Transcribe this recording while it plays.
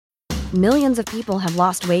Millions of people have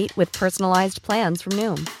lost weight with personalized plans from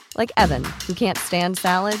Noom. Like Evan, who can't stand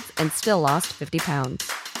salads and still lost 50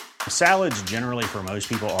 pounds. Salads generally for most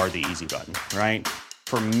people are the easy button, right?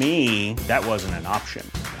 For me, that wasn't an option.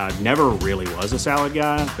 I never really was a salad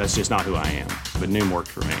guy. That's just not who I am. But Noom worked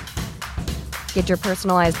for me. Get your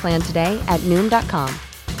personalized plan today at Noom.com.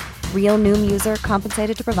 Real Noom user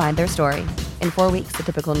compensated to provide their story. In 4 weeks, the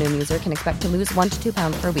typical Noom user can expect to lose 1 to 2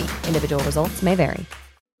 pounds per week. Individual results may vary.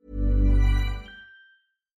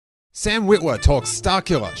 Sam Witwer talks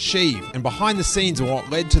Starkiller, Sheev, and behind the scenes of what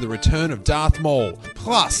led to the return of Darth Maul,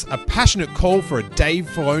 plus a passionate call for a Dave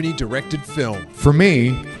Filoni directed film. For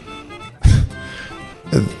me,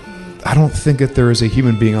 I don't think that there is a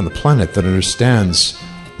human being on the planet that understands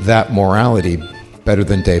that morality better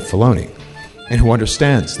than Dave Filoni, and who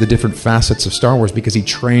understands the different facets of Star Wars because he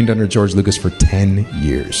trained under George Lucas for 10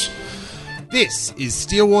 years. This is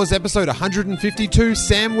Steele Wars episode 152,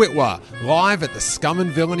 Sam Witwer, live at the Scum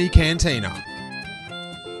and Villainy Cantina.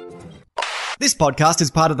 This podcast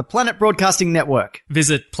is part of the Planet Broadcasting Network.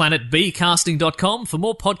 Visit planetbcasting.com for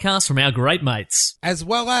more podcasts from our great mates. As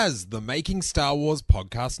well as the Making Star Wars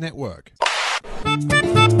Podcast Network.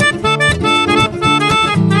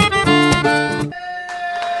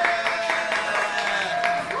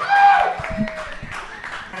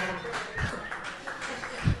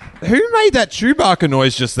 Who made that Chewbacca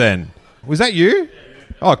noise just then? Was that you?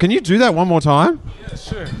 Oh, can you do that one more time? Yeah,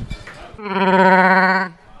 sure.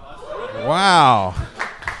 Wow.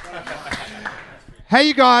 Hey,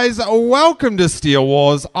 you guys. Welcome to Steele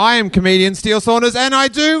Wars. I am comedian Steele Saunders, and I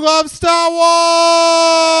do love Star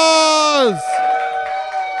Wars!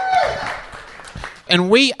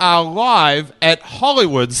 And we are live at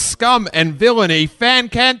Hollywood's Scum and Villainy Fan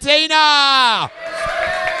Cantina!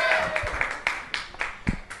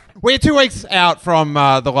 We're 2 weeks out from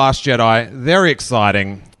The Last Jedi. Very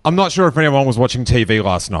exciting. I'm not sure if anyone was watching TV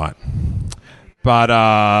last night, but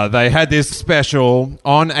they had this special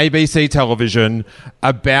on ABC television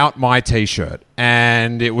about my T-shirt.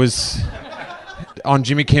 And it was on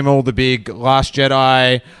Jimmy Kimmel, the big Last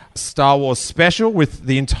Jedi Star Wars special with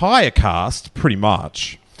the entire cast, pretty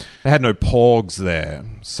much. They had no porgs there.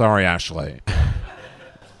 Sorry, Ashley.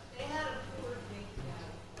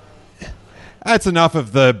 That's enough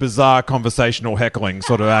of the bizarre conversational heckling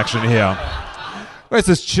sort of action here. Let's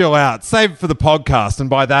just chill out. Save it for the podcast,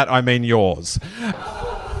 and by that I mean yours.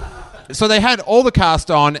 So they had all the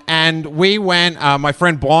cast on, and we went, my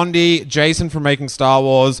friend Blondie, Jason from Making Star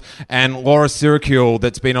Wars, and Laura Syracuse,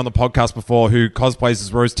 that's been on the podcast before, who cosplays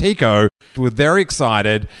as Rose Tico. We were very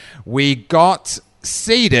excited. We got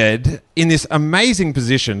seated in this amazing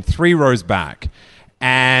position, 3 rows back,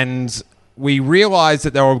 and we realized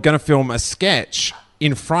that they were going to film a sketch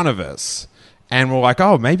in front of us. And we're like,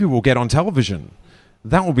 oh, maybe we'll get on television.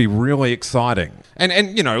 That will be really exciting.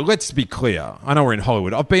 And you know, let's be clear. I know we're in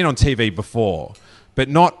Hollywood. I've been on TV before, but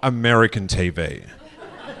not American TV.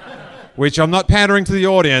 Which I'm not pandering to the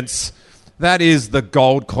audience. That is the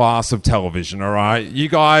gold class of television, all right? You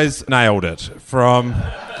guys nailed it. From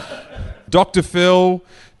Dr. Phil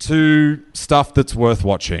to stuff that's worth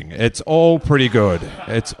watching. It's all pretty good.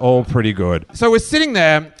 It's all pretty good. So we're sitting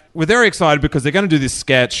there. We're very excited because they're going to do this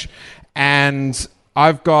sketch. And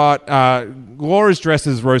I've got Laura's dressed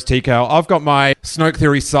as Rose Tico. I've got my Snoke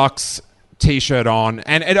Theory Sucks T-shirt on.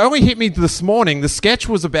 And it only hit me this morning. The sketch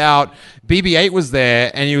was about BB-8 was there,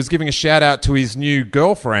 and he was giving a shout out to his new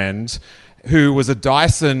girlfriend, who was a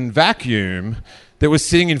Dyson vacuum that was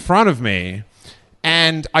sitting in front of me.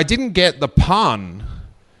 And I didn't get the pun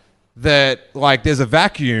that, like, there's a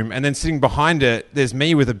vacuum and then sitting behind it, there's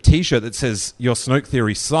me with a T-shirt that says, "Your Snoke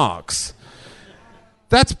Theory sucks."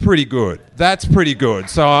 That's pretty good. That's pretty good.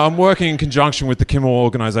 So I'm working in conjunction with the Kimmel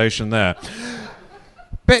organization there.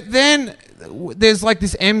 But then there's like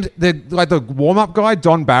this the warm-up guy,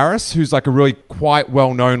 Don Barris, who's like a really quite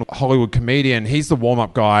well-known Hollywood comedian. He's the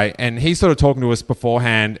warm-up guy, and he's sort of talking to us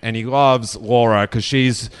beforehand, and he loves Laura because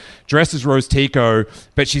she's dressed as Rose Tico,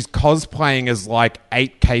 but she's cosplaying as like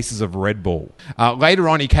 8 cases of Red Bull. Later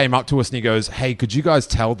on, he came up to us and he goes, "Hey, could you guys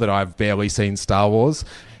tell that I've barely seen Star Wars?"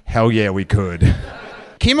 Hell yeah, we could.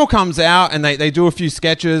 Kimmel comes out and they do a few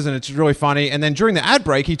sketches and it's really funny. And then during the ad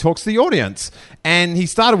break, he talks to the audience. And he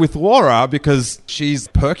started with Laura because she's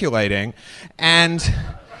percolating. And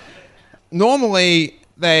normally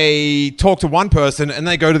they talk to one person and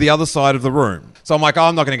they go to the other side of the room. So I'm like, oh,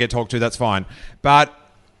 I'm not going to get talked to. That's fine. But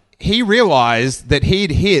he realized that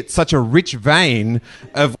he'd hit such a rich vein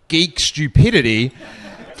of geek stupidity.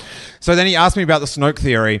 So then he asked me about the Snoke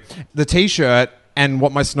Theory, the T-shirt, and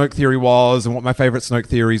what my Snoke Theory was and what my favorite Snoke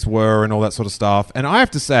theories were and all that sort of stuff. And I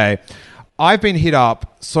have to say, I've been hit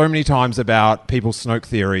up so many times about people's Snoke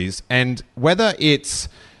theories, and whether it's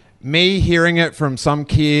me hearing it from some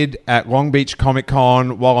kid at Long Beach Comic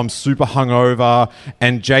Con while I'm super hungover,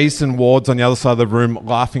 and Jason Ward's on the other side of the room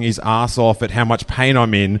laughing his ass off at how much pain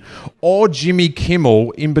I'm in, or Jimmy Kimmel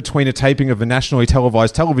in between a taping of a nationally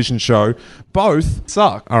televised television show, both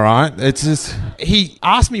suck, all right? It's just... He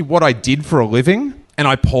asked me what I did for a living, and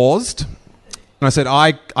I paused, and I said,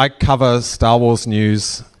 I cover Star Wars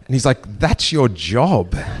news. And he's like, that's your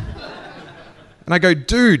job. And I go,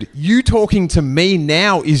 dude, you talking to me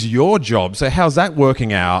now is your job. So how's that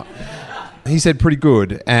working out? He said, pretty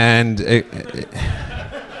good. And it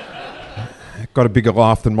got a bigger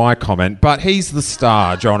laugh than my comment. But he's the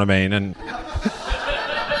star, do you know what I mean? And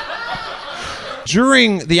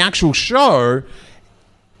during the actual show,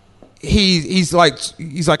 he's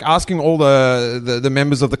like asking all the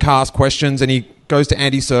members of the cast questions, and he goes to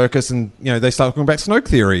Andy Serkis, and they start talking about Snoke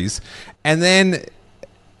theories. And then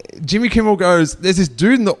Jimmy Kimmel goes, there's this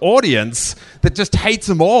dude in the audience that just hates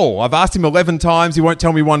them all. I've asked him 11 times. He won't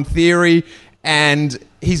tell me one theory. And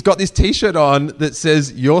he's got this T-shirt on that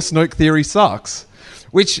says, your Snoke theory sucks.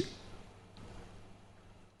 Which,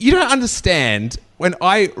 you don't understand, when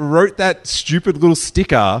I wrote that stupid little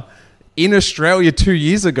sticker in Australia 2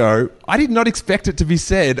 years ago, I did not expect it to be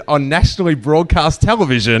said on nationally broadcast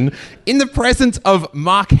television in the presence of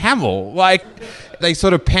Mark Hamill. Like, they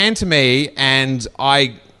sort of pan to me, and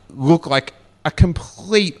I look like a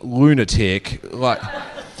complete lunatic. Like,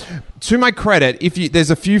 to my credit,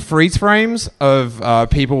 there's a few freeze frames of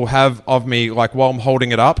people have of me, like, while I'm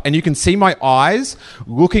holding it up, and you can see my eyes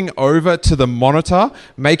looking over to the monitor,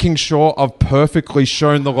 making sure I've perfectly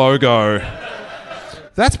shown the logo.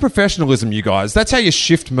 That's professionalism, you guys. That's how you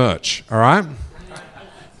shift merch, all right?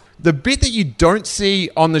 The bit that you don't see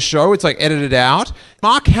on the show, it's like edited out.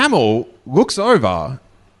 Mark Hamill looks over,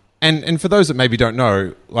 and for those that maybe don't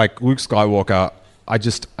know, like Luke Skywalker,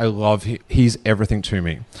 I love, he's everything to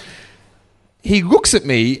me. He looks at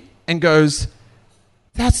me and goes,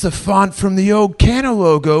 that's the font from the old Canna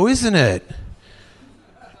logo, isn't it?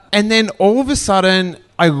 And then all of a sudden,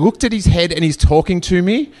 I looked at his head and he's talking to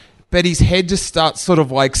me, but his head just starts sort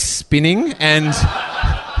of like spinning, and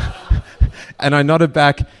I nodded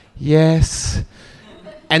back, yes.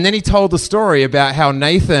 And then he told the story about how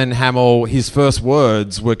Nathan Hamill, his first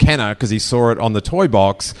words were Kenner because he saw it on the toy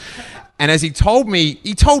box. And as he told me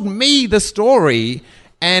the story,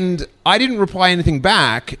 and I didn't reply anything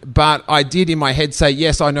back, but I did in my head say,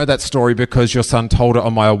 yes, I know that story because your son told it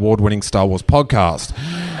on my award-winning Star Wars podcast.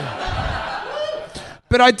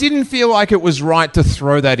 But I didn't feel like it was right to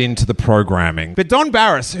throw that into the programming. But Don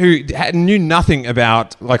Barris, who knew nothing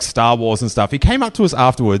about like Star Wars and stuff, he came up to us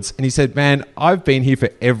afterwards and he said, man, I've been here for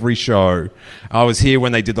every show. I was here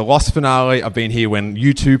when they did the Lost finale. I've been here when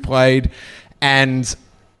U2 played. And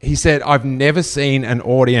he said, I've never seen an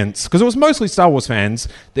audience, because it was mostly Star Wars fans,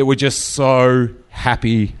 that were just so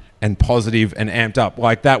happy and positive and amped up.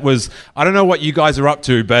 Like, that was, I don't know what you guys are up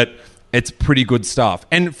to, but it's pretty good stuff.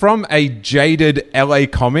 And from a jaded LA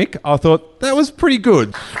comic, I thought that was pretty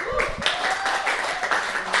good.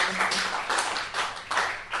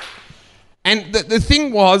 And the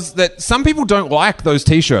thing was that some people don't like those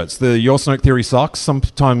T-shirts, the Your Snoke Theory Sucks.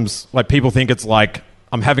 Sometimes like people think it's like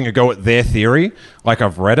I'm having a go at their theory, like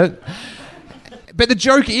I've read it. But the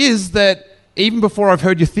joke is that even before I've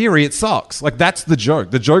heard your theory, it sucks. Like, that's the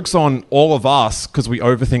joke. The joke's on all of us because we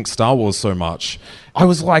overthink Star Wars so much. I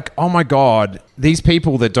was like, oh my God, these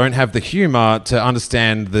people that don't have the humor to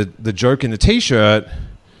understand the joke in the T-shirt,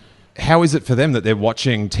 how is it for them that they're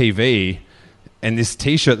watching TV and this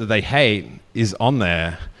T-shirt that they hate is on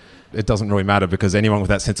there? It doesn't really matter because anyone with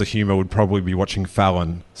that sense of humor would probably be watching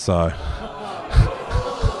Fallon, so...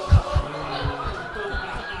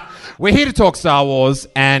 We're here to talk Star Wars,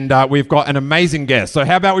 and we've got an amazing guest. So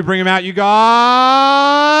how about we bring him out, you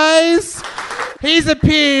guys? He's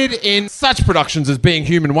appeared in such productions as Being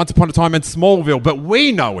Human, Once Upon a Time, and Smallville, but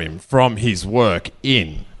we know him from his work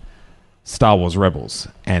in Star Wars Rebels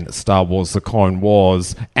and Star Wars The Clone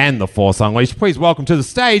Wars and The Force Unleashed. Please welcome to the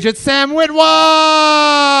stage, it's Sam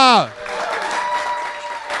Witwer!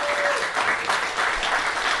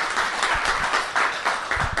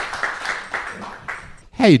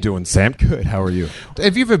 How you doing, Sam? Good. How are you?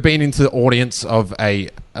 Have you ever been into the audience of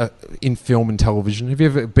in film and television? Have you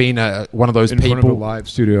ever been one of those in people? In front of a live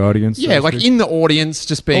studio audience? Yeah, like in the audience,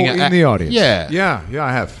 just being... in the audience. Yeah. Yeah,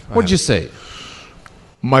 I have. What did you see?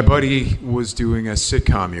 My buddy was doing a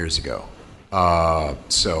sitcom years ago,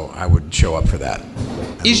 so I would show up for that.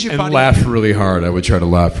 Is your buddy... laugh really hard. I would try to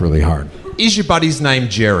laugh really hard. Is your buddy's name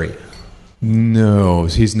Jerry? No,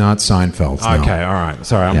 he's not Seinfeld. No. Okay, all right.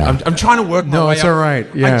 Sorry, Yeah. I'm trying to work my No, way it's up. all right.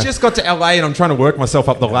 Yeah. I just got to LA and I'm trying to work myself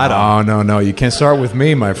up the ladder. Oh, no. You can't start with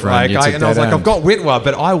me, my friend. It's a And I was dead like, end. I've got Witwer,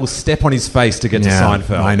 but I will step on his face to get to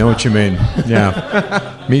Seinfeld. I know what you mean.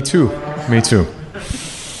 Yeah. Me too.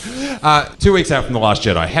 2 weeks out from The Last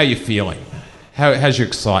Jedi, how are you feeling? How's your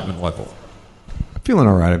excitement level? Feeling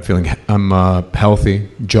all right. I'm healthy,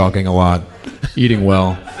 jogging a lot, eating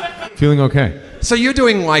well, feeling okay. So you're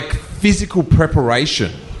doing like physical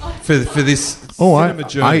preparation for this Oh, cinema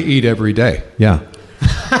journey I eat every day. Yeah.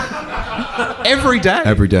 every day?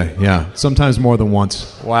 Every day. Yeah. Sometimes more than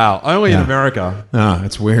once. Wow, only in Yeah. America. Ah,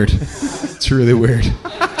 it's weird. It's really weird.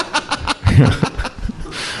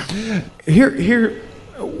 Here.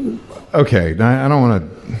 Okay, now, I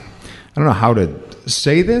don't know how to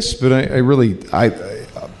say this, but I really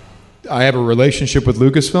have a relationship with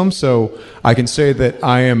Lucasfilm, so I can say that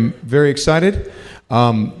I am very excited.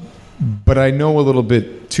 But I know a little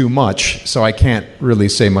bit too much, so I can't really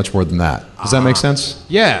say much more than that. Does that make sense?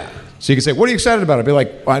 Yeah. So you can say, "What are you excited about?" I'd be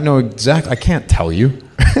like, "I know exactly. I can't tell you."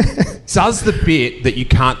 Does the bit that you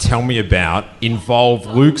can't tell me about involve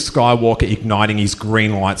Luke Skywalker igniting his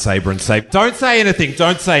green lightsaber and say, "Don't say anything,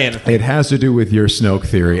 don't say anything"? It has to do with your Snoke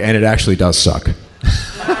theory, and it actually does suck.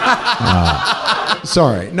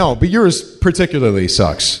 Sorry. No, but yours particularly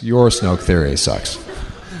sucks. Your Snoke theory sucks.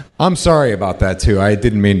 I'm sorry about that, too. I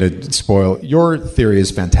didn't mean to spoil. Your theory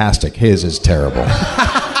is fantastic. His is terrible.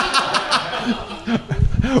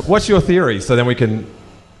 What's your theory? So then we can...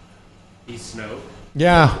 He's Snow.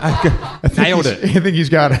 Yeah. I think Nailed he's- it. I think he's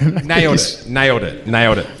got it. Nailed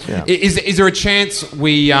it. Yeah. Is there a chance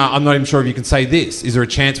we... I'm not even sure if you can say this. Is there a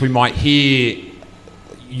chance we might hear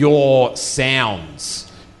your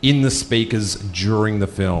sounds in the speakers during the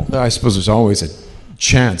film? I suppose there's always a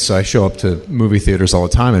chance. I show up to movie theaters all the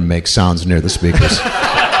time and make sounds near the speakers.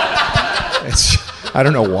 I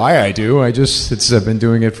don't know why I do. I've been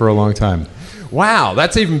doing it for a long time. Wow,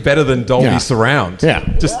 that's even better than Dolby Yeah. Surround. Yeah.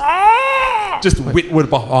 Just Whitwood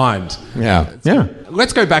behind. Yeah. Yeah.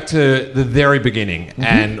 Let's go back to the very beginning.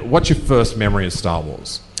 And what's your first memory of Star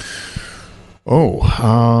Wars?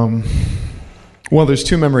 Oh, well, there's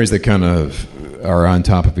two memories that kind of are on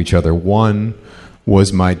top of each other. One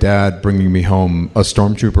was my dad bringing me home a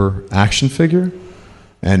Stormtrooper action figure,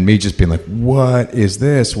 and me just being like, "What is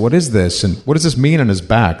this? What is this? And what does this mean on his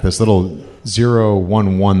back? This little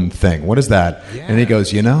 011 thing. What is that?" And he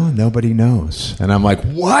goes, "Nobody knows." And I'm like,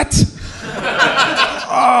 "What?"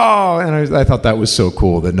 Oh, and I thought that was so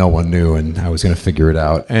cool that no one knew, and I was going to figure it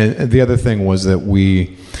out. And the other thing was that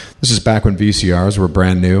this is back when VCRs were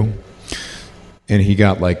brand new, and he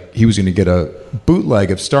was going to get a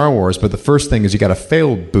bootleg of Star Wars, but the first thing is you got a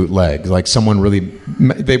failed bootleg. Like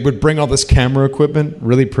they would bring all this camera equipment,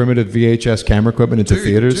 really primitive VHS camera equipment into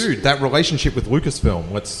theaters. Dude, that relationship with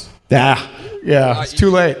Lucasfilm. Yeah, it's too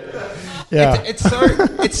late. Yeah.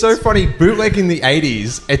 It's so funny. Bootleg in the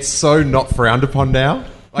 80s, it's so not frowned upon now.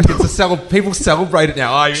 Like people celebrate it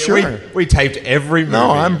now. Oh, Sure. we taped every movie.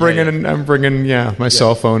 No, I'm bringing my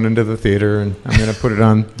cell phone into the theater, and I'm going to put it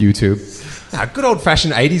on YouTube. Good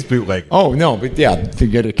old-fashioned 80s bootleg. Oh, no, but yeah, you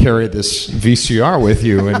get to carry this VCR with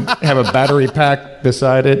you and have a battery pack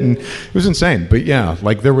beside it, and it was insane. But yeah,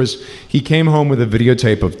 he came home with a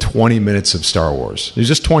videotape of 20 minutes of Star Wars. There's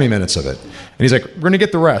just 20 minutes of it. And he's like, "We're going to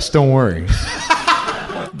get the rest, don't worry."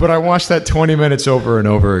 But I watched that 20 minutes over and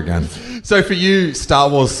over again. So for you, Star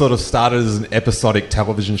Wars sort of started as an episodic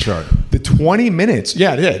television show. The 20 minutes,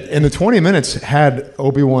 yeah, it did. And the 20 minutes had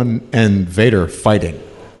Obi-Wan and Vader fighting.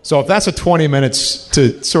 So if that's a 20 minutes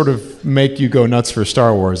to sort of make you go nuts for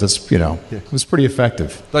Star Wars, it was pretty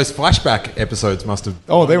effective. Those flashback episodes must have...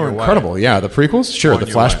 Oh, they were blown you away. incredible. Yeah, the prequels? Sure, Blown the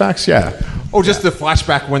you away. flashbacks? Yeah. Or just the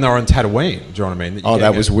flashback when they were on Tatooine. Do you know what I mean?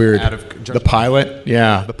 That was weird. The pilot?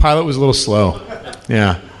 Yeah, the pilot was a little slow.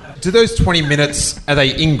 Yeah. Do those 20 minutes, are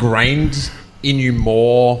they ingrained in you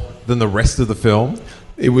more than the rest of the film?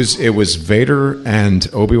 It was Vader and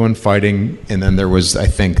Obi-Wan fighting, and then there was, I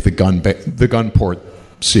think, the gun port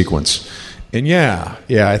sequence. And yeah,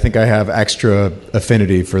 I think I have extra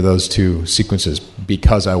affinity for those two sequences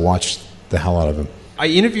because I watched the hell out of them. I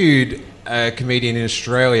interviewed a comedian in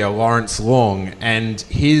Australia, Lawrence Long, and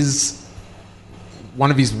one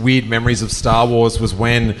of his weird memories of Star Wars was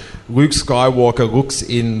when Luke Skywalker looks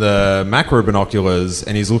in the macro binoculars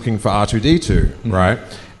and he's looking for R2-D2, right?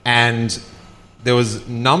 And there was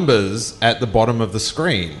numbers at the bottom of the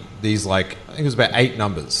screen. These I think it was about 8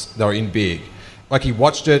 numbers. They were in big. Like he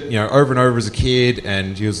watched it, over and over as a kid,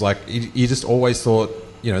 and he was like, he just always thought,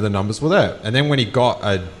 the numbers were there. And then when he got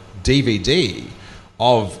a DVD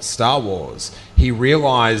of Star Wars, he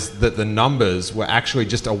realized that the numbers were actually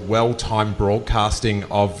just a well-timed broadcasting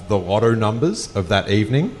of the lotto numbers of that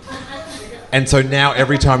evening. And so now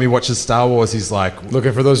every time he watches Star Wars, he's like,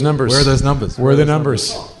 Looking for those numbers. where are those numbers? Where are the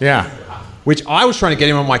numbers? Yeah. Which I was trying to get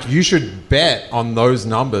him. I'm like, you should bet on those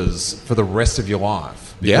numbers for the rest of your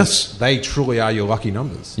life. Yes. They truly are your lucky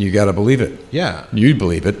numbers. You got to believe it. Yeah. You'd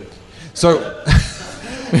believe it. So,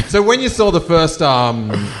 so when you saw the first,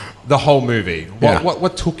 the whole movie, Yeah.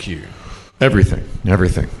 what took you? Everything.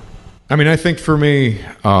 I mean, I think for me,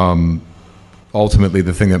 ultimately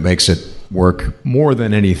the thing that makes it work more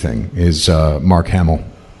than anything is Mark Hamill.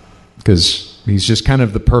 Because he's just kind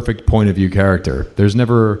of the perfect point of view character. There's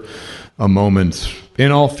never a moment,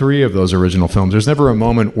 in all three of those original films, there's never a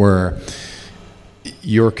moment where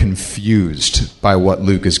you're confused by what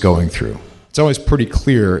Luke is going through. It's always pretty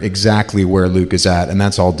clear exactly where Luke is at, and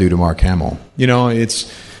that's all due to Mark Hamill. You know,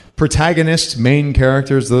 it's protagonists, main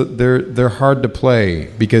characters, they're hard to play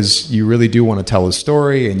because you really do want to tell a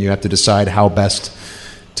story and you have to decide how best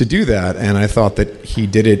to do that. And I thought that he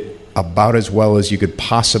did it about as well as you could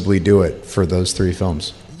possibly do it for those three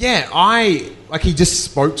films. Yeah, he just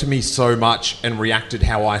spoke to me so much and reacted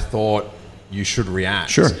how I thought you should react.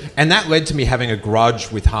 Sure. And that led to me having a grudge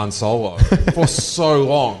with Han Solo for so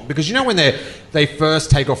long. Because you know when they first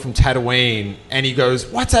take off from Tatooine and he goes,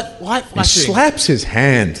 what's that light He flashing? slaps his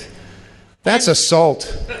hand. That's assault.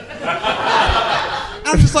 And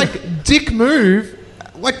I'm just like, dick move.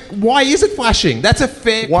 Like, why is it flashing? That's a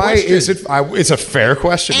fair Why question. is it? It's a fair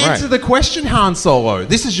question, Answer right? the question, Han Solo.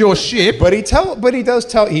 This is your ship. But he does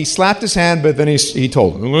tell. He slapped his hand, but then he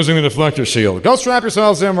told him, "We're losing the deflector shield. Go strap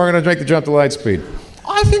yourselves in. We're going to make the jump to light speed."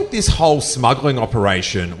 I think this whole smuggling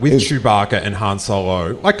operation with Chewbacca and Han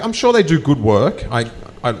Solo, like, I'm sure they do good work. I'm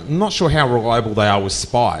not sure how reliable they are with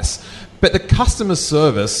spice, but the customer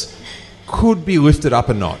service could be lifted up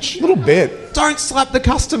a notch. A little bit. Don't slap the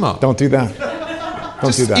customer. Don't do that. Don't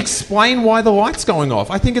do Just that. explain why the light's going off.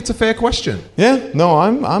 I think it's a fair question. Yeah, no,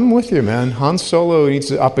 I'm with you, man. Han Solo needs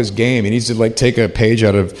to up his game. He needs to like take a page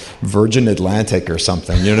out of Virgin Atlantic or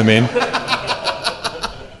something. You know what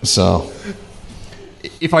I mean? So,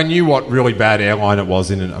 If I knew what really bad airline it was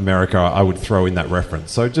in America, I would throw in that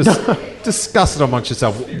reference. So just discuss it amongst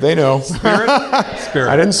yourself. they know. Spirit?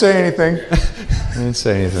 I didn't say anything.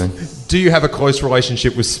 Do you have a close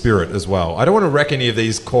relationship with Spirit as well? I don't want to wreck any of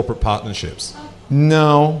these corporate partnerships.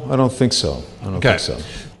 No, I don't think so. Think so.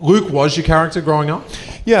 Luke was your character growing up?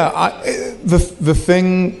 Yeah, the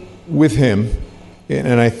thing with him,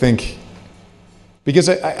 and I think, because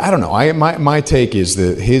I don't know, my take is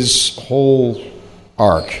that his whole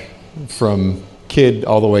arc from kid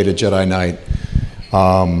all the way to Jedi Knight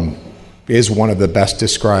is one of the best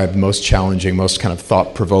described, most challenging, most kind of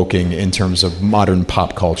thought-provoking in terms of modern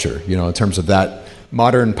pop culture, you know, in terms of that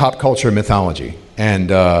modern pop culture mythology.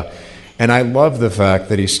 And I love the fact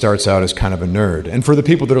that he starts out as kind of a nerd. And for the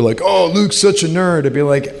people that are like, oh, Luke's such a nerd, I'd be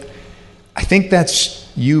like, I think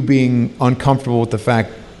that's you being uncomfortable with the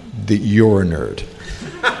fact that you're a nerd.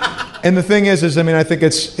 And the thing is I mean, I think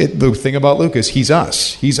the thing about Luke is he's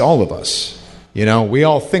us. He's all of us. You know, we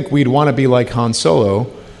all think we'd want to be like Han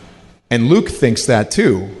Solo, and Luke thinks that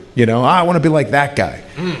too. You know, I want to be like that guy,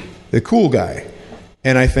 the cool guy.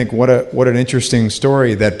 And I think what an interesting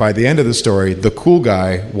story that by the end of the story, the cool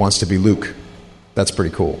guy wants to be Luke. That's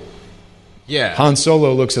pretty cool. Yeah. Han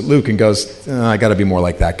Solo looks at Luke and goes, I got to be more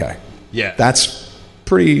like that guy. Yeah. That's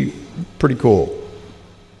pretty cool.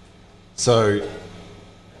 So,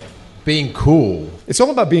 being cool. It's all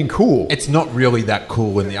about being cool. It's not really that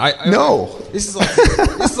cool in the... No. This is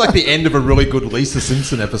like the end of a really good Lisa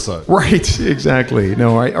Simpson episode. Right, exactly.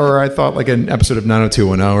 No, I thought like an episode of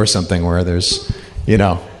 90210 or something where there's, you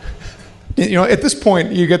know, at this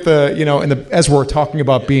point you get the, you know, as we're talking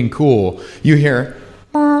about being cool, you hear,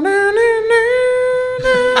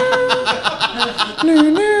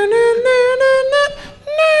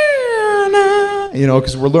 you know,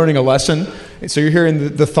 because we're learning a lesson. So you're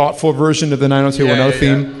hearing the thoughtful version of the 90210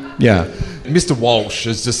 theme. Yeah. Mr. Walsh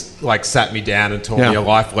has just like sat me down and taught me a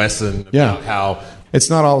life lesson about how it's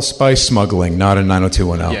not all spice smuggling, not in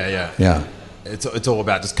 90210. Yeah. It's all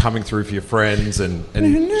about just coming through for your friends and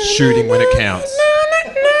shooting when it counts.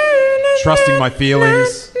 Trusting my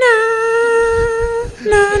feelings.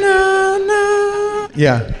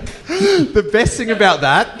 Yeah. The best thing about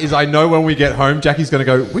that is I know when we get home, Jackie's going to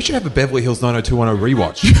go, we should have a Beverly Hills 90210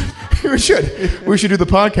 rewatch. We should do the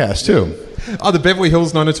podcast too. Oh, the Beverly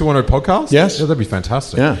Hills 90210 podcast? Yes. Yeah, that'd be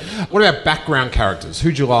fantastic. Yeah. What about background characters?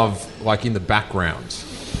 Who'd you love, like, in the background?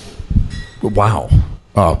 Wow.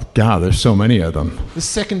 Oh, God, there's so many of them. The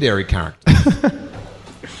secondary characters.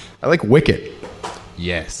 I like Wicket.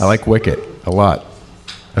 Yes. I like Wicket a lot.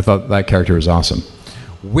 I thought that character was awesome.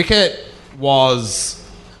 Wicket was,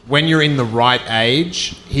 when you're in the right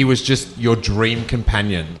age, he was just your dream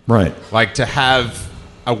companion. Right. Like, to have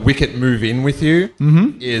a Wicket move in with you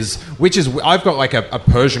I've got like a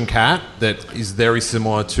Persian cat that is very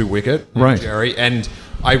similar to Wicket, Right. Jerry, and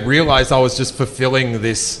I realized I was just fulfilling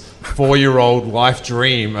this 4-year-old life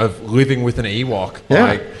dream of living with an Ewok,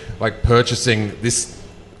 Yeah. like purchasing this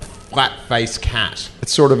flat-faced cat.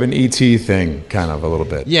 It's sort of an E.T. thing, kind of, a little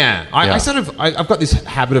bit. Yeah, I've got this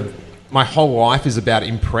habit of, my whole life is about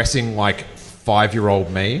impressing like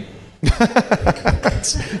 5-year-old me.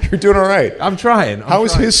 You're doing all right. I'm trying. How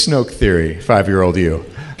was his Snoke theory, 5-year-old you?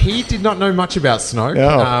 He did not know much about Snoke,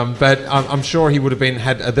 Oh. but I'm sure he would have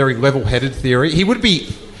had a very level-headed theory. He would be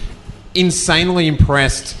insanely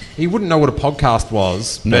impressed. He wouldn't know what a podcast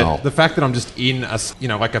was, but No. the fact that I'm just in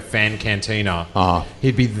like a fan cantina,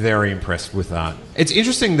 he'd be very impressed with that. It's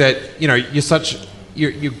interesting that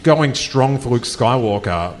you're going strong for Luke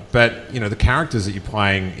Skywalker, but the characters that you're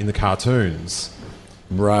playing in the cartoons,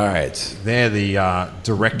 Right. they're the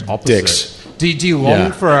direct opposite. Dicks. Do you long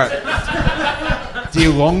Yeah. for a? Do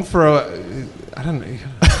you long for a? I don't know.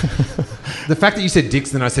 The fact that you said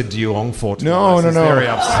dicks, then I said, "Do you long for?" No. Is very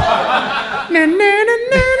upset.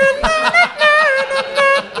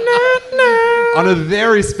 On a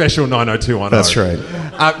very special 90210. That's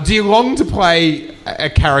right. Do you long to play a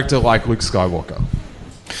character like Luke Skywalker?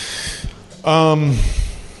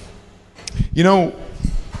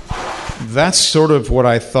 That's sort of what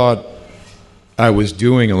I thought I was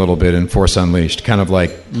doing a little bit in Force Unleashed, kind of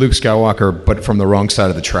like Luke Skywalker, but from the wrong side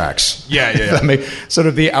of the tracks. Yeah. Sort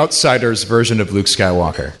of the outsider's version of Luke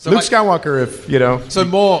Skywalker. So Luke like- Skywalker, if So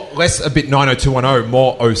less a bit 90210,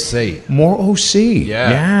 more OC. more OC.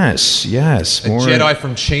 Yeah. Yes. A More Jedi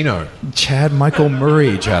from Chino. Chad Michael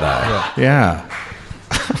Murray Jedi. Yeah.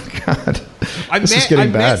 Oh, God. This is getting I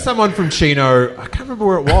met bad. someone from Chino. I can't remember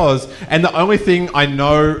where it was. And the only thing I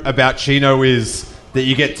know about Chino is that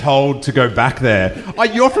you get told to go back there. Oh,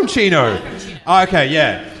 you're from Chino. Oh, okay,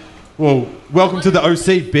 yeah. Well, welcome to the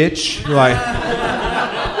OC, bitch. Like,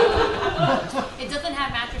 It doesn't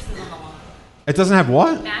have mattresses on the lawn. it doesn't have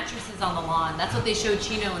what? Mattresses on the lawn. That's what they showed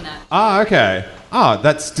Chino in that. Ah, okay. Ah,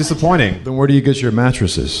 that's disappointing. Then where do you get your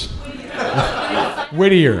mattresses?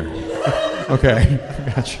 Whittier. Okay.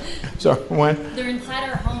 Gotcha. So, when? They're inside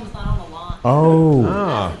our homes, not on the lawn. Oh.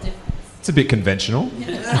 That's the difference. It's a bit conventional.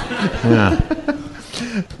 Yeah.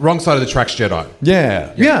 Wrong side of the tracks, Jedi.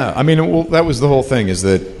 Yeah. I mean, well, that was the whole thing, is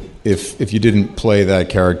that if you didn't play that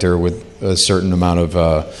character with a certain amount of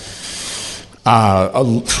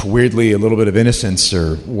weirdly a little bit of innocence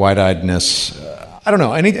or wide-eyedness, I don't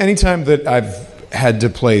know. Anytime that I've had to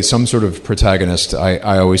play some sort of protagonist,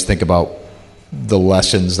 I always think about the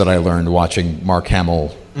lessons that I learned watching Mark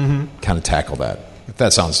Hamill kind of tackle that. If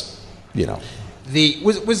that sounds,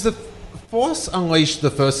 Was the Force Unleashed the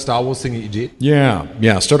first Star Wars thing that you did? Yeah.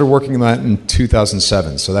 I started working on that in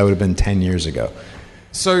 2007, so that would have been 10 years ago.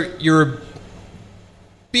 So you're a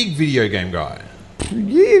big video game guy.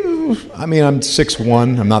 Yeah, I mean, I'm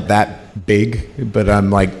 6'1". I'm not that big, but I'm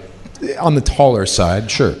like on the taller side,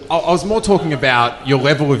 sure. I was more talking about your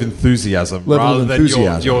level of enthusiasm rather than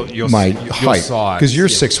your my your height. size. Because you're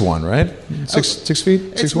Yeah. 6'1", right? Six feet?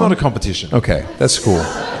 It's 6'1"? not a competition. Okay, that's cool.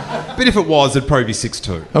 But if it was, it'd probably be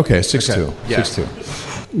 6'2". Okay, 6'2". Okay, yeah.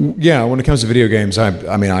 6'2". Yeah, when it comes to video games,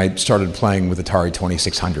 I started playing with Atari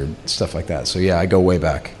 2600, stuff like that. So yeah, I go way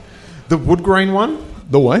back. The wood grain one?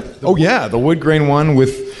 The what? The wood grain one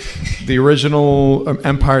with the original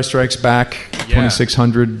Empire Strikes Back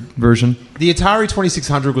 2600 version. The Atari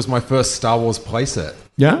 2600 was my first Star Wars playset.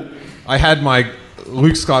 Yeah? I had my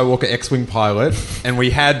Luke Skywalker X-Wing pilot, and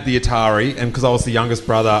we had the Atari, and because I was the youngest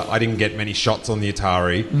brother, I didn't get many shots on the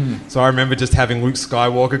Atari. So I remember just having Luke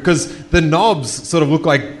Skywalker, because the knobs sort of look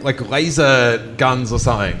like laser guns or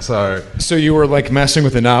something. So you were like messing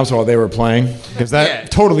with the knobs while they were playing? Because that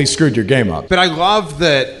totally screwed your game up. But I love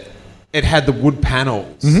that it had the wood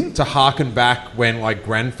panels to harken back when like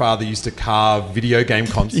grandfather used to carve video game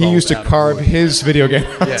consoles. He used to out of carve wood. his video game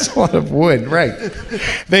console out of wood, right.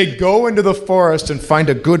 They'd go into the forest and find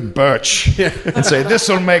a good birch and say, this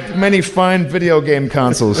will make many fine video game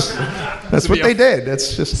consoles. That's what they did.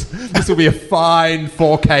 That's just... This will be a fine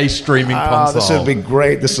 4K streaming console. This will be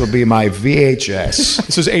great. This will be my VHS.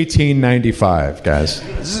 This was 1895, guys.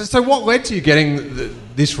 So what led to you getting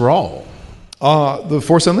this role? The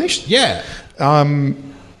Force Unleashed? Yeah.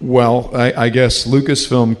 Well, I guess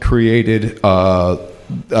Lucasfilm created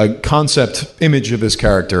a concept image of this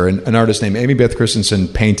character. An artist named Amy Beth Christensen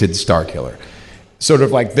painted Starkiller. Sort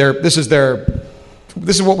of like this is their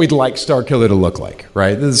this is what we'd like Starkiller to look like,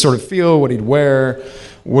 right? This is sort of feel, what he'd wear,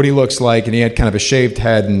 what he looks like, and he had kind of a shaved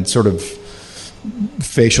head and sort of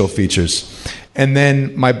facial features. And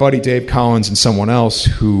then my buddy Dave Collins and someone else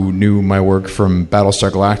who knew my work from Battlestar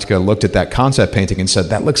Galactica looked at that concept painting and said,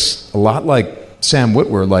 that looks a lot like Sam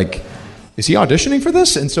Witwer. Like, is he auditioning for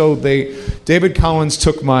this? And so David Collins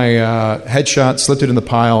took my headshot, slipped it in the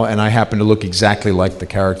pile, and I happened to look exactly like the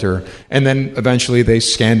character. And then eventually they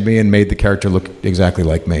scanned me and made the character look exactly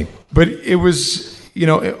like me. But it was,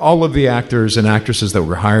 all of the actors and actresses that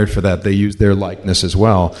were hired for that, they used their likeness as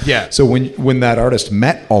well. Yeah. So when that artist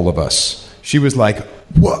met all of us, she was like,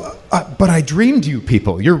 "What? But I dreamed you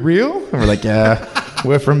people. You're real?" And we're like, "Yeah,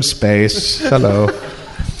 we're from space. Hello."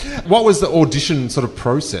 What was the audition sort of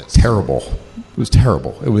process? Terrible. It was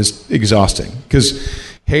terrible. It was exhausting. Because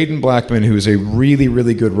Hayden Blackman, who is a really,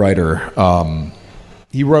 really good writer,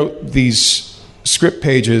 he wrote these script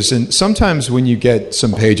pages, and sometimes when you get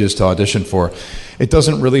some pages to audition for, it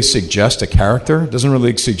doesn't really suggest a character, it doesn't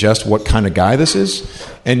really suggest what kind of guy this is,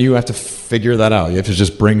 and you have to figure that out. You have to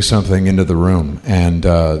just bring something into the room. And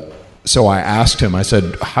so I asked him, I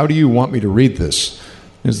said, "How do you want me to read this?"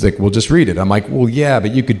 He's like, "Well, just read it." I'm like, "Well, yeah,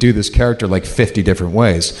 but you could do this character like 50 different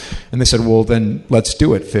ways." And they said, "Well, then let's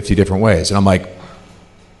do it 50 different ways." And I'm like,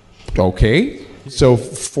 "Okay." So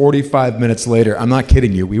 45 minutes later, I'm not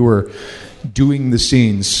kidding you, we were doing the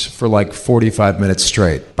scenes for like 45 minutes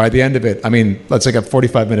straight. By the end of it, I mean, that's like a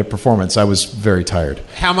 45-minute performance. I was very tired.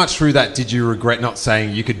 How much through that did you regret not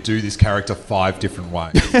saying you could do this character 5 different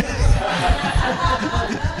ways?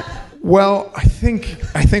 Well, I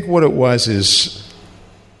think what it was is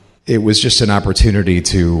it was just an opportunity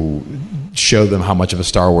to show them how much of a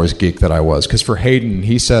Star Wars geek that I was. Because for Hayden,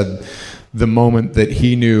 he said the moment that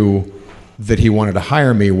he knew that he wanted to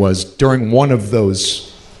hire me was during one of those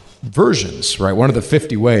versions, right? One of the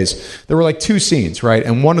 50 ways. There were like 2 scenes, right?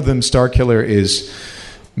 And one of them, Starkiller is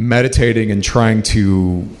meditating and trying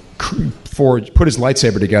to put his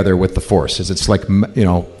lightsaber together with the Force, as it's like,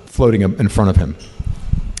 floating in front of him.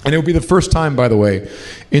 And it would be the first time, by the way,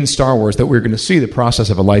 in Star Wars that we're going to see the process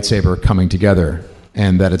of a lightsaber coming together,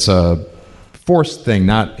 and that it's a Force thing,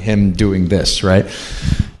 not him doing this, right?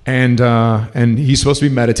 And he's supposed to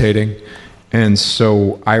be meditating. And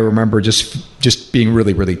so I remember just being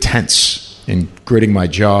really, really tense and gritting my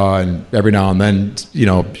jaw and every now and then,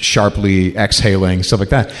 sharply exhaling, stuff like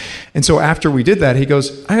that. And so after we did that, he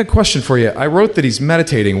goes, "I have a question for you. I wrote that he's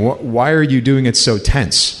meditating. Why are you doing it so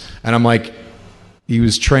tense?" And I'm like, he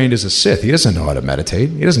was trained as a Sith. He doesn't know how to meditate.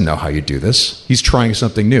 He doesn't know how you do this. He's trying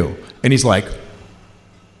something new. And he's like,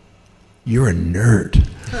 "You're a nerd."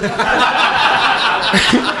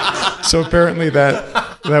 So apparently that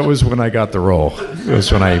was when I got the role. It was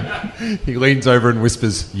when He leans over and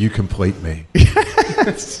whispers, "You complete me."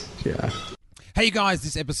 Yeah. Hey guys,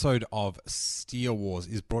 this episode of Steele Wars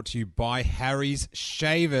is brought to you by Harry's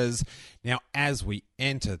Shavers. Now, as we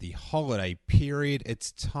enter the holiday period,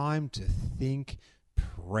 it's time to think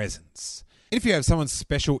presents. If you have someone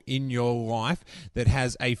special in your life that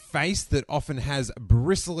has a face that often has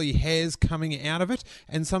bristly hairs coming out of it,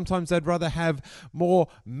 and sometimes they'd rather have more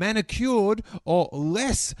manicured or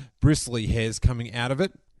less bristly hairs coming out of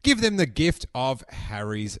it, give them the gift of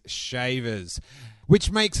Harry's Shavers,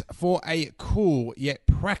 which makes for a cool yet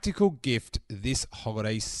practical gift this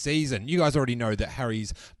holiday season. You guys already know that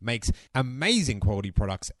Harry's makes amazing quality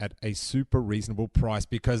products at a super reasonable price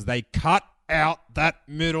because they cut out that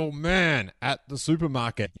middleman at the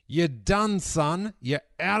supermarket. You're done, son. You're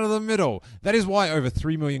out of the middle. That is why over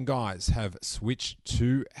 3 million guys have switched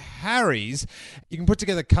to Harry's. You can put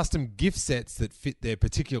together custom gift sets that fit their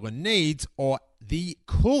particular needs, or the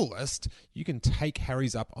coolest, you can take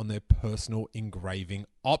Harry's up on their personal engraving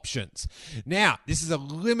options. Now, this is a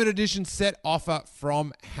limited edition set offer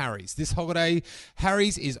from Harry's. This holiday,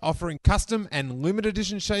 Harry's is offering custom and limited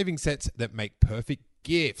edition shaving sets that make perfect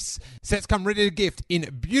gifts. Sets come ready to gift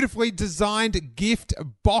in beautifully designed gift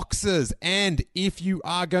boxes. And if you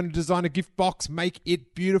are going to design a gift box, make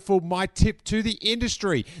it beautiful. My tip to the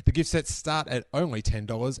industry: the gift sets start at only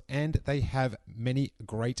 $10 and they have many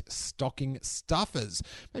great stocking stuffers.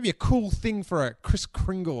 Maybe a cool thing for a Kris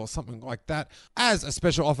Kringle or something like that. As a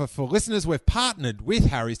special offer for listeners, we've partnered with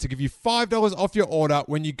Harry's to give you $5 off your order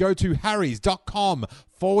when you go to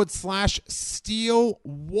harrys.com/Steele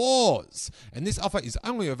Wars. And this offer is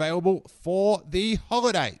only available for the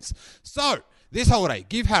holidays. So This holiday,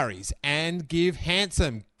 give Harry's and give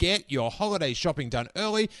Handsome. Get your holiday shopping done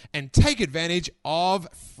early and take advantage of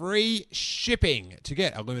free shipping. To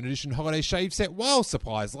get a limited edition holiday shave set while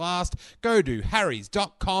supplies last, go to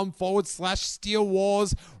harrys.com/Steele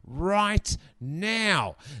Wars right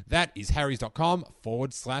now. That is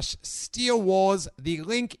harrys.com/Steele Wars. The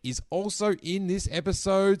link is also in this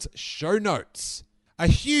episode's show notes. A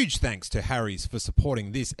huge thanks to Harry's for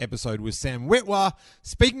supporting this episode with Sam Witwer.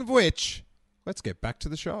 Speaking of which, let's get back to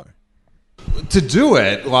the show. To do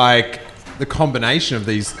it, like, the combination of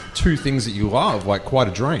these two things that you love, like, quite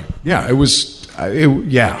a dream. Yeah, it was,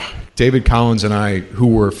 David Collins and I, who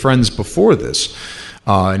were friends before this,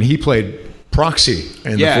 and he played Proxy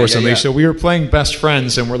in The Force Unleashed. So we were playing best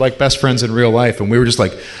friends, and we're like best friends in real life, and we were just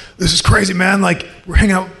like, this is crazy, man. Like, we're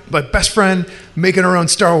hanging out with my best friend, making our own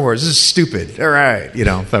Star Wars. This is stupid. All right. You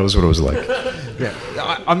know, that was what it was like. Yeah,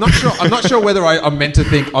 I'm not sure whether I'm meant to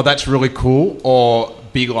think, oh, that's really cool, or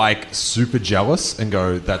be like super jealous and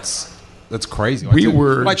go, that's crazy. Like, we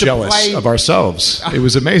were jealous of ourselves. It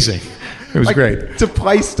was amazing. It was great. To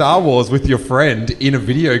play Star Wars with your friend in a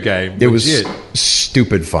video game. It was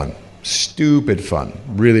stupid fun. Stupid fun.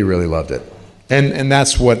 Really, really loved it. And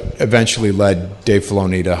that's what eventually led Dave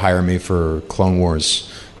Filoni to hire me for Clone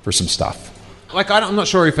Wars for some stuff. Like, I'm not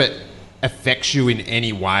sure if it affects you in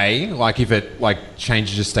any way, like if it like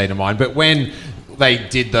changes your state of mind, but when they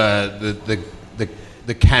did the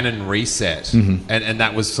canon reset, and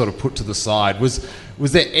that was sort of put to the side, was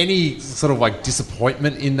there any sort of like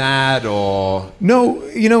disappointment in that, or? No,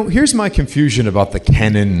 here's my confusion about the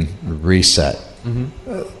canon reset.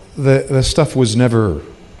 The stuff was never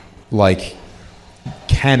like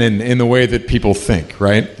canon in the way that people think,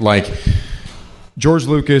 right? Like George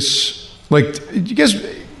Lucas, like you guys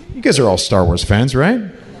are all Star Wars fans, right?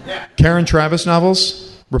 Yeah. Karen Traviss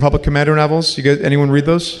novels, Republic Commando novels. You guys, anyone read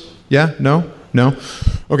those? Yeah? No?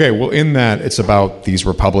 Okay, well, in that, it's about these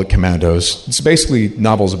Republic Commandos. It's basically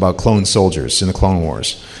novels about clone soldiers in the Clone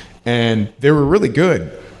Wars. And they were really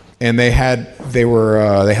good. And they had a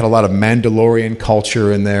lot of Mandalorian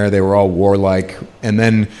culture in there. They were all warlike. And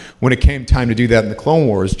then when it came time to do that in the Clone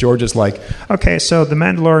Wars, George is like, okay, so the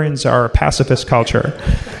Mandalorians are a pacifist culture.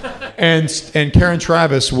 And Karen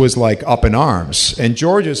Traviss was like up in arms. And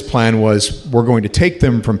George's plan was, we're going to take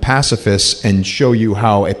them from pacifists and show you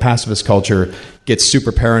how a pacifist culture gets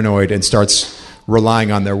super paranoid and starts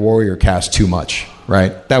relying on their warrior caste too much,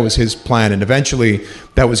 right? That was his plan. And eventually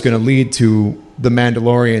that was going to lead to the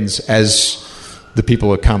Mandalorians as the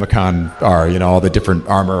people at Comic-Con are, all the different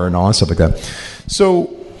armor and all that stuff like that. So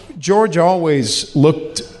George always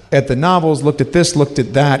looked at the novels, looked at this, looked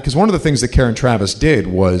at that, because one of the things that Karen Traviss did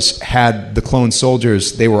was had the clone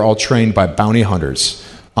soldiers, they were all trained by bounty hunters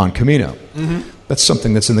on Kamino. That's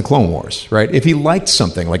something that's in the Clone Wars, right? If he liked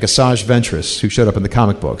something like Asajj Ventress, who showed up in the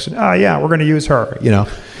comic books, we're going to use her,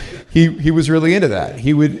 He was really into that.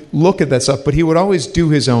 He would look at that stuff, but he would always do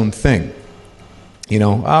his own thing. We're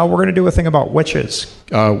going to do a thing about witches.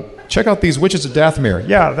 Check out these witches of Dathomir.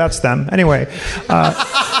 Yeah, that's them. Anyway.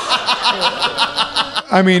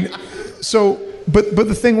 I mean, but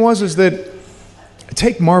the thing is that,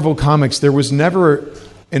 take Marvel Comics, there was never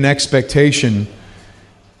an expectation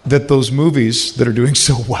that those movies that are doing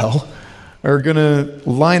so well are going to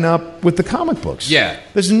line up with the comic books. Yeah.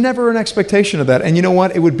 There's never an expectation of that. And you know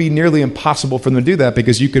what? It would be nearly impossible for them to do that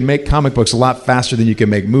because you can make comic books a lot faster than you can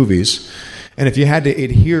make movies. And if you had to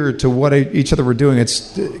adhere to what each other were doing,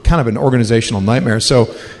 it's kind of an organizational nightmare.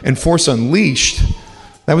 So in Force Unleashed,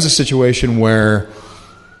 that was a situation where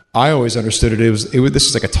I always understood this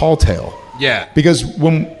is like a tall tale. Yeah. Because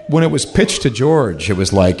when it was pitched to George, it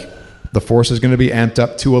was like, the Force is going to be amped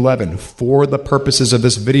up to 11 for the purposes of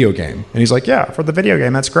this video game. And he's like, yeah, for the video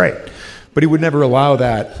game, that's great. But he would never allow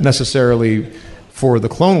that necessarily for the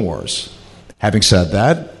Clone Wars. Having said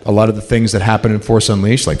that, a lot of the things that happen in Force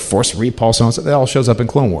Unleashed, like Force Repulse, and all that all shows up in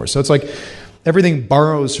Clone Wars. So it's like everything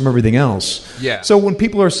borrows from everything else. Yeah. So when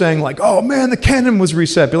people are saying like, oh man, the canon was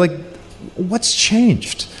reset, be like, what's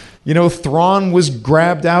changed? Thrawn was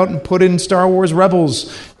grabbed out and put in Star Wars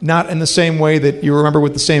Rebels, not in the same way that you remember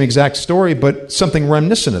with the same exact story, but something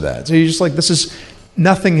reminiscent of that. So you're just like,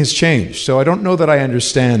 nothing has changed. So I don't know that I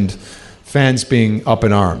understand fans being up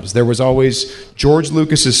in arms. There was always George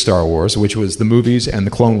Lucas's Star Wars, which was the movies and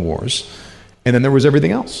the Clone Wars, and then there was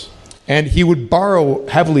everything else. And he would borrow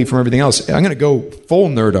heavily from everything else. I'm going to go full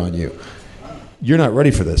nerd on you. You're not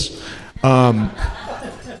ready for this.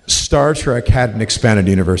 Star Trek had an expanded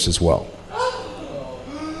universe as well.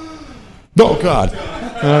 Oh, God.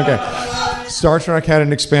 Okay. Star Trek had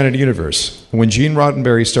an expanded universe. When Gene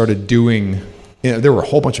Roddenberry started doing There were a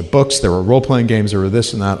whole bunch of books, there were role-playing games, there were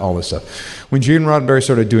this and that, all this stuff. When Gene Roddenberry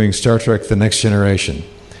started doing Star Trek The Next Generation,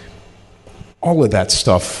 all of that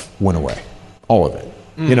stuff went away. All of it.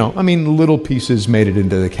 Little pieces made it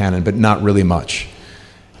into the canon, but not really much.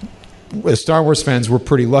 As Star Wars fans, we're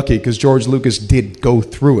pretty lucky because George Lucas did go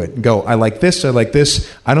through it and go, I like this.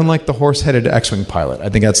 I don't like the horse-headed X-Wing pilot. I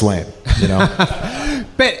think that's lame,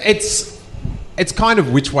 But it's kind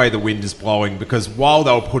of which way the wind is blowing, because while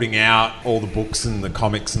they were putting out all the books and the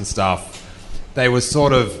comics and stuff, they were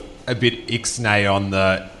sort of a bit ixnay on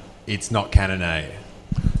the it's not canon-a.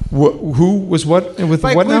 Who was what with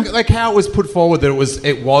what now? Like how it was put forward that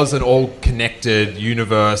it was an all connected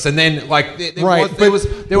universe, and then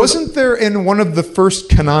wasn't there in one of the first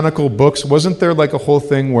canonical books? Wasn't there like a whole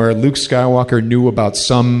thing where Luke Skywalker knew about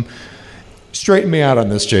some? Straighten me out on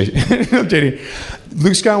this, JD.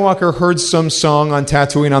 Luke Skywalker heard some song on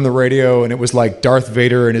Tatooine on the radio, and it was like Darth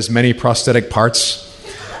Vader and his many prosthetic parts,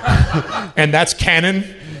 and that's canon.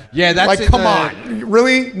 Yeah, that's like, come on,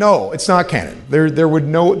 really? No, it's not canon. There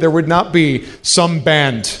would not be some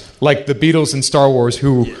band like the Beatles and Star Wars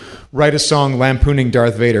who write a song lampooning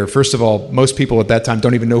Darth Vader. First of all, most people at that time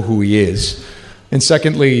don't even know who he is, and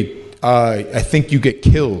secondly, I think you get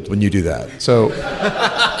killed when you do that. So,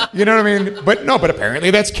 you know what I mean? But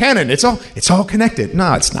apparently that's canon. It's all connected.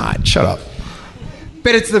 No, it's not. Shut up.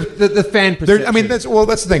 But it's the fan perception. That's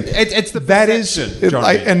the thing. It's the perception.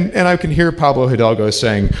 And I can hear Pablo Hidalgo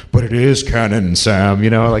saying, "But it is canon, Sam."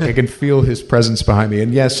 Like I can feel his presence behind me.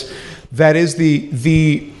 And yes, that is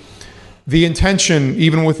the intention,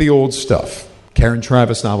 even with the old stuff, Karen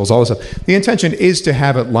Travis novels, all this stuff. The intention is to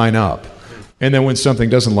have it line up, and then when something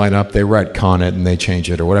doesn't line up, they retcon it and they change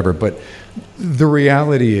it or whatever. But the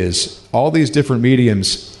reality is, all these different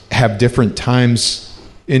mediums have different times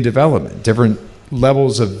in development, different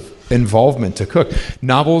levels of involvement to cook.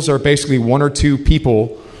 Novels are basically one or two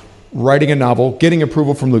people writing a novel, getting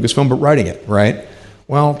approval from Lucasfilm, but writing it, right?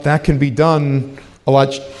 Well, that can be done a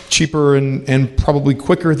lot cheaper and probably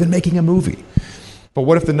quicker than making a movie. But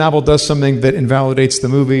what if the novel does something that invalidates the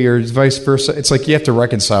movie or vice versa? It's like you have to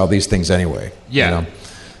reconcile these things anyway. Yeah.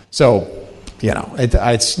 So,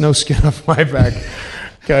 it's no skin off my back.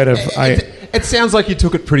 Kind of. It sounds like you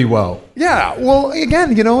took it pretty well. Yeah. Well,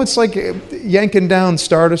 again, it's like yanking down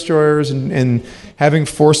Star Destroyers and having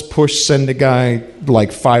Force Push send a guy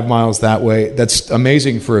like 5 miles that way. That's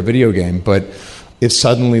amazing for a video game. But if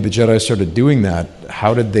suddenly the Jedi started doing that,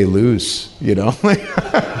 how did they lose?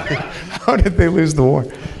 How did they lose the war?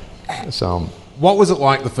 So, what was it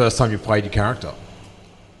like the first time you played your character?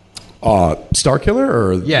 Starkiller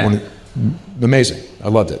or amazing. I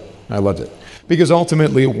loved it. Because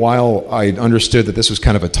ultimately, while I understood that this was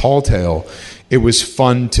kind of a tall tale, it was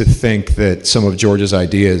fun to think that some of George's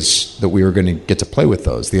ideas, that we were going to get to play with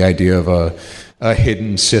those. The idea of a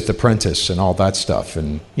hidden Sith apprentice and all that stuff.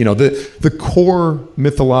 And, the core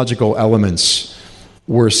mythological elements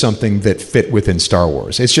were something that fit within Star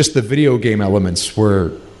Wars. It's just the video game elements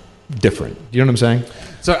were different. You know what I'm saying?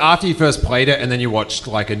 So after you first played it and then you watched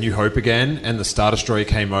like A New Hope again and the Star Destroyer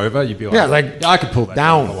came over, you'd be like, I could pull that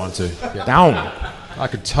down if I want to. Yeah. Down. I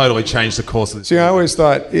could totally change the course of this. See, I always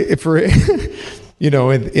thought if we're,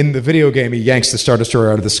 in the video game, he yanks the Star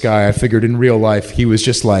Destroyer out of the sky. I figured in real life, he was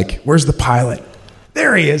just like, where's the pilot?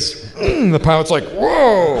 There he is. The pilot's like,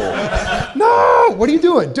 whoa. No, what are you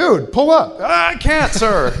doing? Dude, pull up. I can't,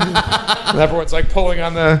 sir. And everyone's like pulling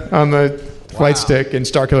on the flight stick, and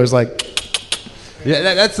Starkiller's like,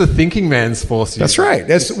 yeah, that's the thinking man's Force user. That's right.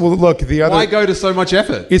 Why go to so much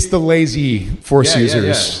effort? It's the lazy Force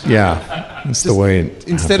users. Yeah. It's the way it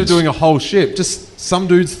instead of doing a whole ship, just some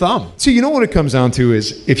dude's thumb. So you know what it comes down to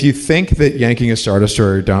is if you think that yanking a Star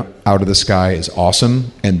Destroyer out of the sky is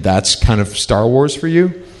awesome and that's kind of Star Wars for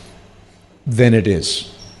you, then it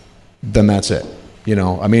is. Then that's it.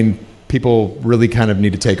 People really kind of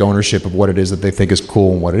need to take ownership of what it is that they think is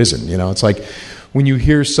cool and what it isn't. It's like when you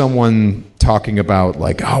hear someone talking about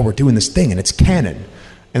like, oh, we're doing this thing and it's canon,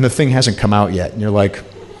 and the thing hasn't come out yet, and you're like,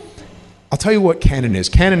 I'll tell you what canon is.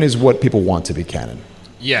 Canon is what people want to be canon.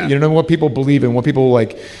 Yeah. What people believe in, what people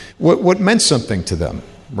like, what meant something to them,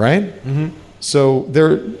 right? Mm-hmm. So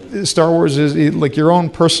Star Wars is like your own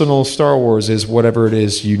personal Star Wars is whatever it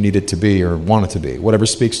is you need it to be or want it to be, whatever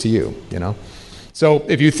speaks to you, So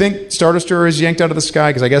if you think Star Destroyer is yanked out of the sky,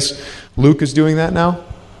 because I guess Luke is doing that now.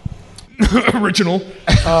 Original.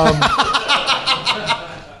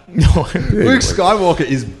 No, Luke Skywalker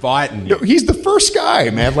is biting you. No, he's the first guy,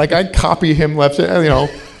 man. Like, I'd copy him left.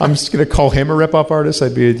 I'm just going to call him a rip-off artist.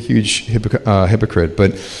 I'd be a huge hypocrite.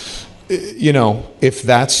 But, if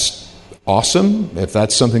that's awesome, if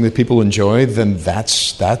that's something that people enjoy, then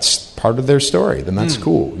that's part of their story, then that's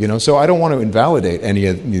cool. So I don't want to invalidate any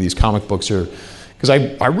of these comic books, or because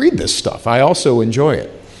I read this stuff. I also enjoy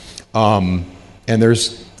it. And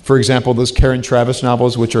there's, for example, those Karen Traviss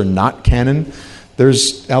novels, which are not canon.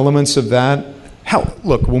 There's elements of that. Hell,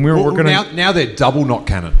 look, when we were working on... Now they're double not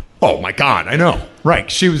canon. Oh, my God, I know.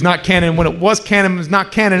 Right. She was not canon when it was canon. It was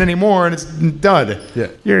not canon anymore, and it's dud. Yeah.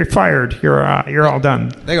 You're fired. You're all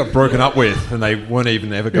done. They got broken up with, and they weren't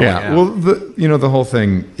even ever going out. Well, the whole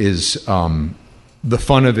thing is the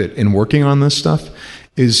fun of it in working on this stuff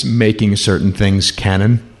is making certain things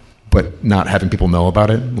canon, but not having people know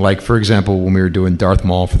about it. Like, for example, when we were doing Darth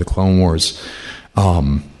Maul for the Clone Wars,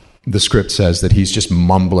 the script says that he's just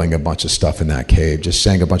mumbling a bunch of stuff in that cave, just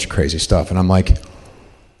saying a bunch of crazy stuff. And I'm like,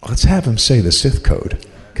 let's have him say the Sith code,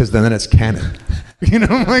 because then it's canon.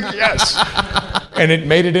 I'm like, yes. And it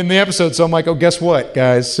made it in the episode, so I'm like, oh, guess what,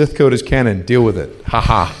 guys? Sith code is canon. Deal with it. Ha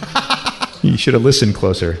ha. You should have listened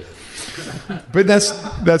closer. But that's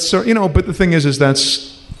so, but the thing is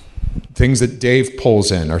that's things that Dave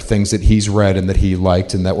pulls in, are things that he's read and that he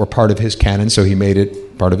liked and that were part of his canon, so he made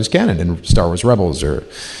it part of his canon in Star Wars Rebels, or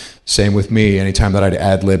same with me. Anytime that I'd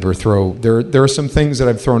ad-lib or throw, there are some things that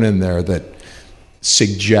I've thrown in there that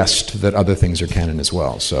suggest that other things are canon as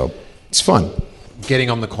well. So it's fun.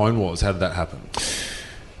 Getting on the Clone Wars, how did that happen?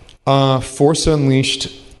 Force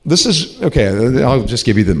Unleashed. This is, okay, I'll just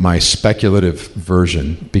give you my speculative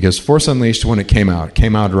version, because Force Unleashed, when it came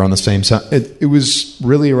out around the same time. It was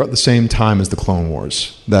really around the same time as the Clone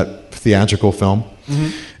Wars, that theatrical film. Mm-hmm.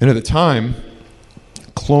 And at the time,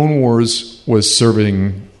 Clone Wars was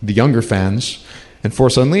serving the younger fans, and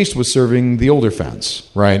Force Unleashed was serving the older fans,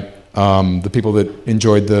 right? The people that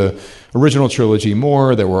enjoyed the original trilogy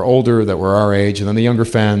more, that were older, that were our age, and then the younger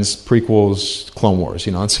fans, prequels, Clone Wars.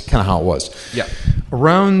 That's kind of how it was. Yeah.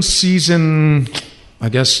 Around season, I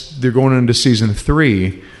guess they're going into season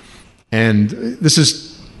 3, and this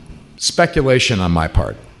is speculation on my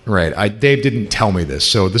part, right? Dave didn't tell me this,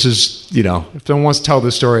 so this is, if someone wants to tell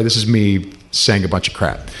this story, this is me saying a bunch of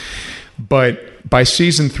crap. But by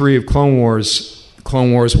season 3 of Clone Wars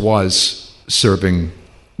was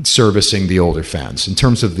servicing the older fans in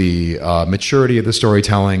terms of the maturity of the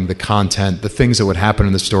storytelling, the content, the things that would happen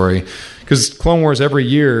in the story. Because Clone Wars every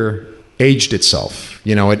year aged itself.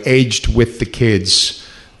 It aged with the kids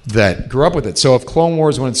that grew up with it. So if Clone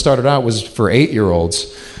Wars, when it started out, was for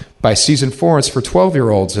 8-year-olds, by season 4 it's for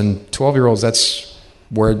 12-year-olds. And 12-year-olds, that's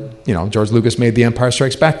where, George Lucas made The Empire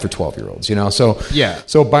Strikes Back for 12-year-olds, So, yeah.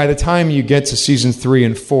 So by the time you get to season 3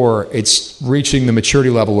 and 4, it's reaching the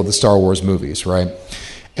maturity level of the Star Wars movies, right?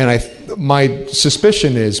 And my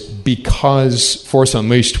suspicion is because Force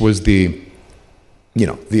Unleashed was the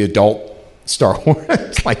adult Star Wars.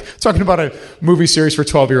 It's like talking about a movie series for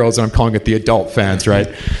 12-year-olds, and I'm calling it the adult fans,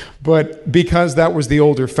 right? But because that was the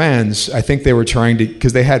older fans, I think they were trying to,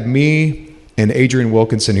 because they had me and Adrian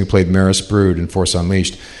Wilkinson, who played Maris Brood in Force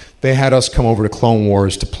Unleashed, they had us come over to Clone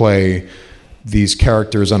Wars to play these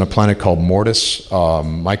characters on a planet called Mortis.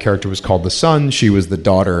 My character was called the Son. She was the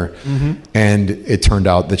daughter. Mm-hmm. And it turned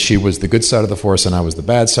out that she was the good side of the Force and I was the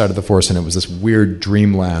bad side of the Force. And it was this weird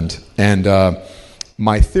dreamland. And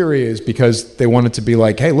my theory is because they wanted to be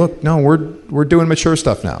like, hey, look, no, we're doing mature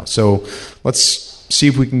stuff now. So let's see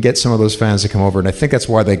if we can get some of those fans to come over. And I think that's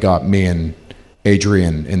why they got me and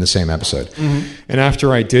Adrian in the same episode. Mm-hmm. And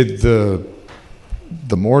after I did the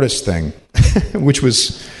Mortis thing, which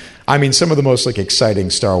was... some of the most exciting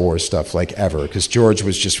Star Wars stuff ever, because George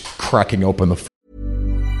was just cracking open the...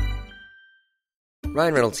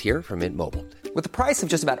 Ryan Reynolds here from Mint Mobile. With the price of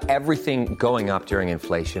just about everything going up during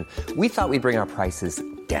inflation, we thought we'd bring our prices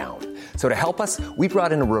down. So to help us, we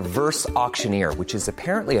brought in a reverse auctioneer, which is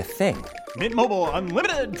apparently a thing. Mint Mobile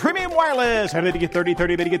Unlimited Premium Wireless. How to get 30,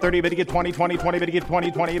 30, how to get 30, how to get 20, 20, 20, how to get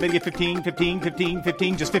 20, 20, how to get 15, 15, 15,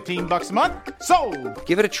 15, just $15 a month? Sold!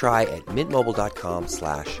 Give it a try at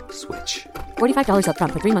mintmobile.com/switch. $45 up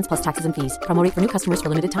front for 3 months plus taxes and fees. Promo rate for new customers for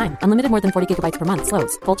limited time. Unlimited more than 40 gigabytes per month.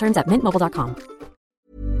 Slows full terms at mintmobile.com.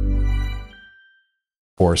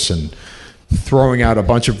 Force and throwing out a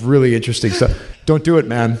bunch of really interesting stuff. Don't do it,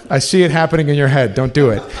 man. I see it happening in your head. Don't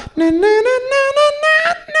do it.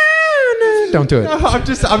 Don't do it. No,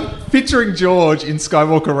 I'm picturing George in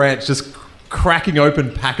Skywalker Ranch just cracking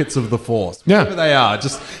open packets of the Force. Yeah. Whatever they are.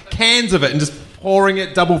 Just cans of it and just pouring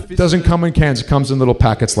it double fisted. It doesn't come in cans. It comes in little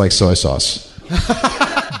packets like soy sauce.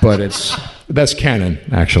 But that's canon,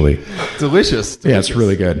 actually. Delicious. Yeah, it's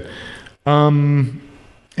really good.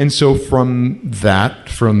 And so from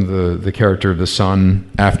the character of the Son,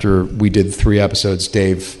 after we did 3 episodes,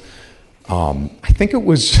 Dave, I think it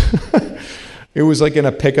was in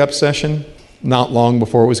a pickup session not long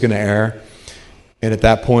before it was going to air. And at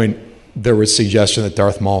that point, there was suggestion that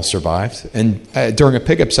Darth Maul survived. And during a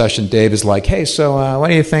pickup session, Dave is like, hey, so what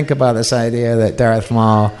do you think about this idea that Darth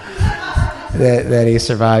Maul, that he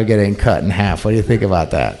survived getting cut in half? What do you think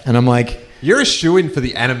about that? And I'm like, You're a shoo-in for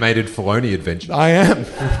the animated Filoni adventure. I am.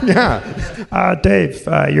 Yeah. Dave,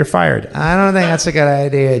 you're fired. I don't think that's a good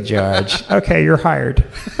idea, George. Okay, you're hired.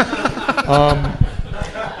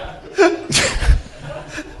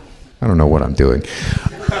 I don't know what I'm doing.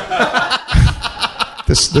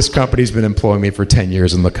 This company's been employing me for 10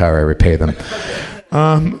 years, and look how I repay them.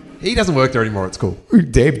 He doesn't work there anymore. It's cool.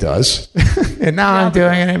 Dave does. And now I'm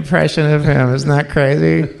doing an impression of him. Isn't that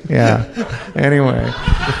crazy? Yeah. Anyway.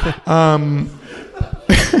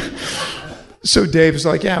 So Dave's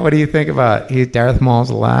like, yeah, what do you think about Darth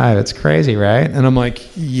Maul's alive? It's crazy, right? And I'm like,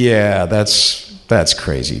 yeah, that's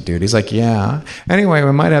crazy, dude. He's like, yeah. Anyway,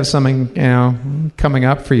 we might have something, coming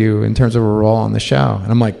up for you in terms of a role on the show.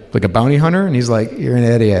 And I'm like a bounty hunter? And he's like, you're an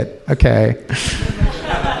idiot. Okay.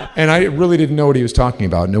 And I really didn't know what he was talking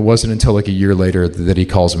about. And it wasn't until a year later that he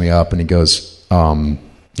calls me up and he goes,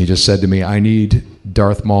 he just said to me, I need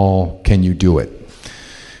Darth Maul. Can you do it?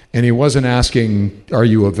 And he wasn't asking, are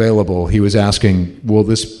you available? He was asking, will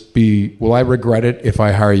I regret it if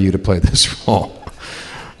I hire you to play this role?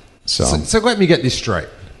 So let me get this straight.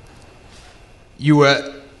 You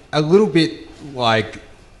were a little bit like,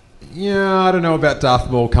 I don't know about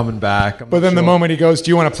Darth Maul coming back. But then the moment he goes,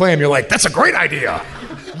 do you want to play him? You're like, that's a great idea.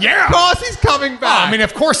 Yeah. Of course he's coming back.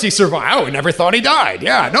 Of course he survived. Oh, we never thought he died.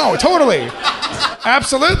 Yeah, no, totally.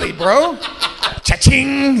 Absolutely, bro.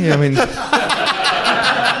 Cha-ching.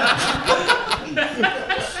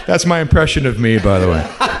 That's my impression of me, by the way.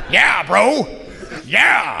 Yeah, bro.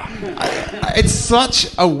 Yeah. It's such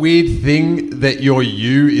a weird thing that your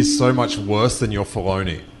you is so much worse than your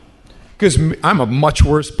Filoni. Because I'm a much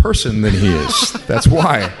worse person than he is. That's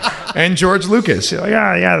why. And George Lucas.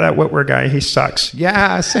 Yeah, that Whitwer guy, he sucks.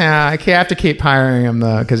 Yeah, I have to keep hiring him,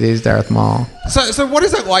 though, because he's Darth Maul. So what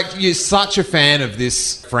is it like? You're such a fan of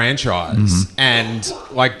this franchise, and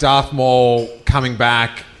like Darth Maul coming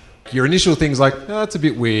back, your initial thing's like, oh, that's a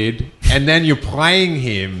bit weird. And then you're playing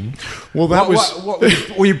him. Well, what,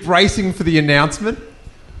 were you bracing for the announcement?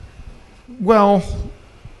 Well,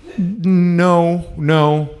 no,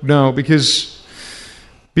 because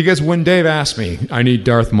when Dave asked me, I need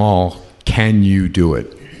Darth Maul, can you do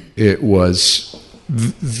it? It was,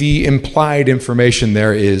 the implied information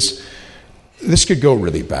there is, this could go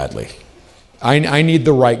really badly. I need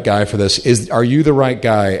the right guy for this. Are you the right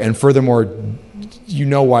guy? And furthermore, you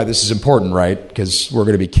know why this is important, right? Because we're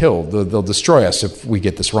going to be killed. They'll destroy us if we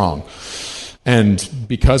get this wrong. And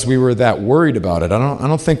because we were that worried about it, I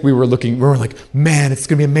don't think we were looking. We were like, man, it's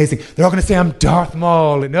going to be amazing. They're all going to say I'm Darth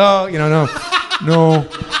Maul. And no.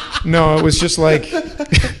 It was just like,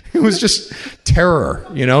 it was just terror,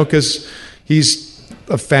 because he's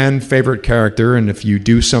a fan favorite character, and if you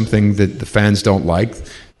do something that the fans don't like,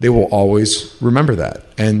 they will always remember that.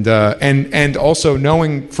 And also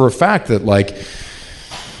knowing for a fact that, like,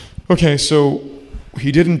 okay, so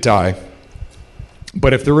he didn't die,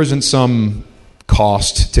 but if there isn't some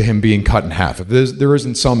cost to him being cut in half, if there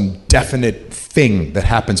isn't some definite thing that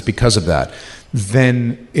happens because of that,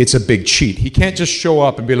 then it's a big cheat. He can't just show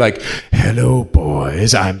up and be like, hello,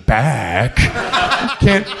 boys, I'm back.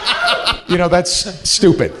 Can't, that's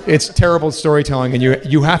stupid. It's terrible storytelling, and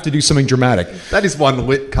you have to do something dramatic. That is one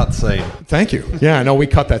lit cut scene. Thank you. Yeah, no, we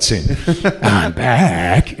cut that scene. I'm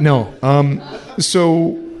back. No.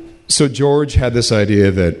 So George had this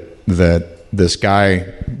idea that this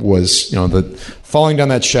guy was, falling down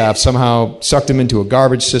that shaft, somehow sucked him into a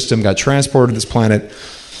garbage system, got transported to this planet.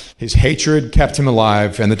 His hatred kept him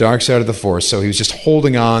alive and the dark side of the Force, so he was just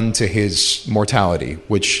holding on to his mortality,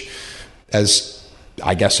 which, as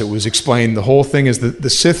I guess it was explained, the whole thing is that the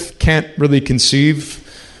Sith can't really conceive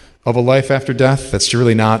of a life after death. That's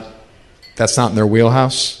not in their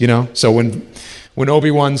wheelhouse, So when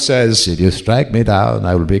Obi-Wan says, if you strike me down,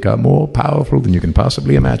 I will become more powerful than you can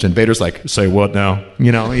possibly imagine, Vader's like, say what now? He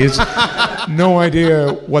has no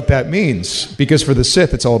idea what that means, because for the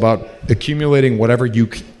Sith, it's all about accumulating whatever you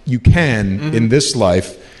can in this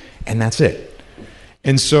life, and that's it.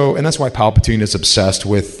 And that's why Palpatine is obsessed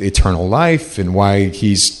with eternal life, and why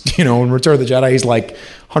he's, in Return of the Jedi, he's like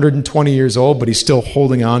 120 years old, but he's still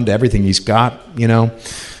holding on to everything he's got,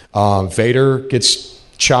 Vader gets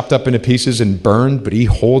chopped up into pieces and burned, but he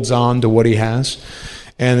holds on to what he has.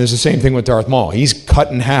 And there's the same thing with Darth Maul. He's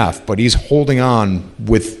cut in half, but he's holding on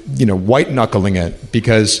with, white knuckling it,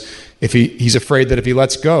 because if he's afraid that if he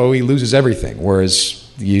lets go, he loses everything,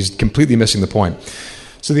 whereas he's completely missing the point.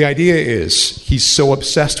 So the idea is he's so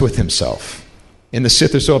obsessed with himself And the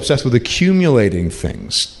Sith are so obsessed with accumulating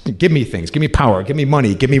things. Give me things. Give me power. Give me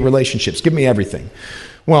money. Give me relationships. Give me everything.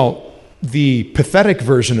 Well, the pathetic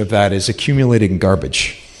version of that is accumulating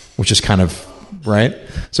garbage, which is kind of, right?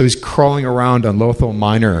 So he's crawling around on Lothal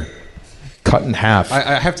Minor, cut in half.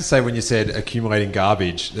 I have to say, when you said accumulating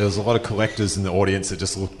garbage, there was a lot of collectors in the audience that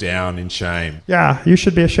just looked down in shame. Yeah, you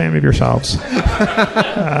should be ashamed of yourselves.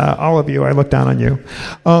 All of you, I look down on you.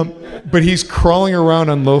 But he's crawling around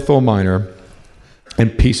on Lothal Minor,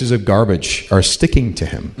 and pieces of garbage are sticking to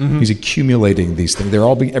him. Mm-hmm. He's accumulating these things.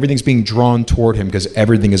 Everything's being drawn toward him because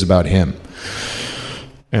everything is about him.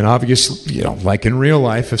 And obviously, like in real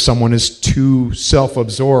life, if someone is too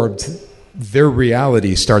self-absorbed, their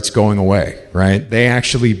reality starts going away, right? They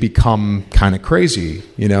actually become kind of crazy.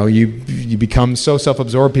 You become so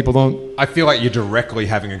self-absorbed, people don't... I feel like you're directly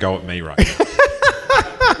having a go at me right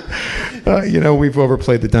now. We've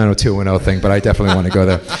overplayed the Dino 2.0 thing, but I definitely want to go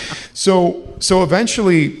there. So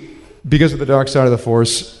eventually, because of the dark side of the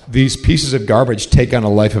Force, these pieces of garbage take on a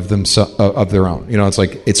life of their own. It's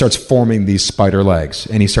like it starts forming these spider legs,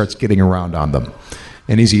 and he starts getting around on them.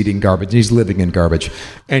 And he's eating garbage, and he's living in garbage,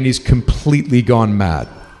 and he's completely gone mad.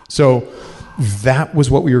 So that was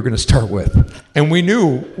what we were going to start with. And we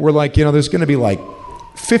knew, we're like, there's going to be like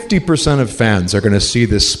 50% of fans are going to see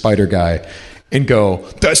this spider guy and go,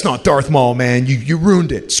 that's not Darth Maul, man. You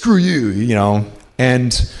ruined it. Screw you,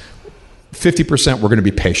 And 50% were going to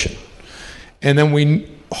be patient. And then we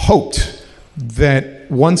hoped that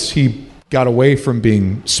once he got away from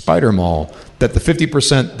being Spider Maul, that the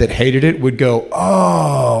 50% that hated it would go,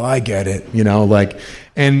 oh, I get it.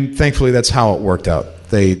 And thankfully that's how it worked out.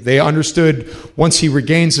 They understood once he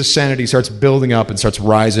regains his sanity, starts building up and starts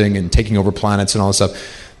rising and taking over planets and all this stuff,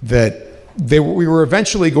 that we were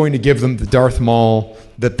eventually going to give them the Darth Maul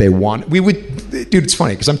that they want. Dude, it's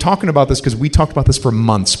funny because I'm talking about this because we talked about this for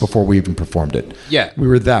months before we even performed it. Yeah. We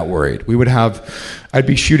were that worried. I'd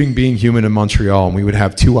be shooting Being Human in Montreal, and we would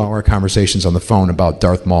have 2-hour conversations on the phone about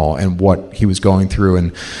Darth Maul and what he was going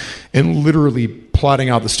through and literally plotting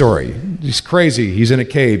out the story. He's crazy. He's in a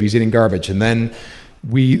cave. He's eating garbage. And then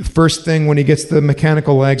first thing when he gets the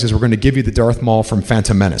mechanical legs is we're going to give you the Darth Maul from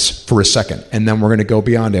Phantom Menace for a second, and then we're going to go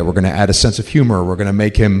beyond it. We're going to add a sense of humor. We're going to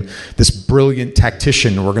make him this brilliant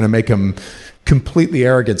tactician. We're going to make him completely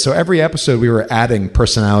arrogant. So every episode we were adding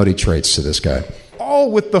personality traits to this guy,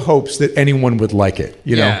 all with the hopes that anyone would like it.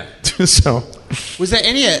 Yeah. So was there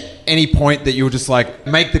any point that you were just like,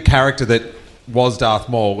 make the character that was Darth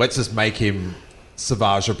Maul, let's just make him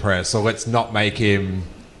Savage Opress, or let's not make him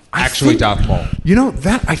actually Darth Maul?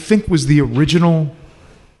 That I think was the original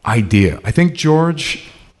idea. I think George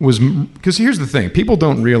was... Because here's the thing. People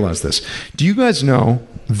don't realize this. Do you guys know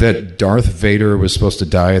that Darth Vader was supposed to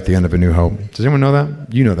die at the end of A New Hope? Does anyone know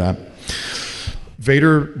that? You know that.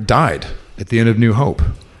 Vader died at the end of New Hope.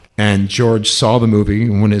 And George saw the movie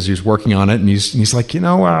as he was working on it, and he's like,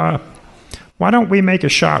 why don't we make a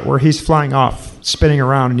shot where he's flying off, spinning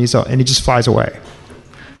around, and he just flies away?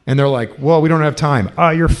 And they're like, well, we don't have time.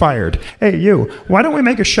 You're fired. Hey, you, why don't we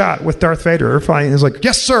make a shot with Darth Vader flying? And he's like,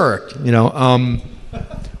 yes, sir.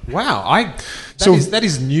 Wow. That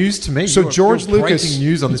is news to me. So George Lucas... breaking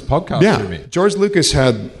news on this podcast to me. George Lucas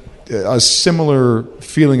had a similar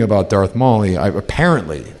feeling about Darth Maul. He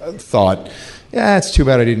apparently thought, it's too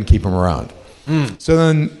bad I didn't keep him around. So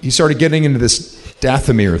then he started getting into this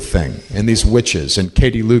Dathomir thing and these witches. And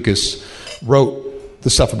Katie Lucas wrote the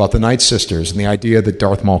stuff about the Night Sisters and the idea that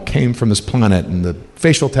Darth Maul came from this planet and the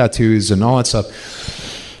facial tattoos and all that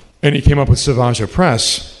stuff. And he came up with Savage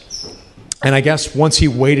Opress. And I guess once he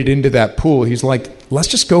waded into that pool, he's like, let's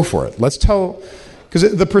just go for it. Let's tell...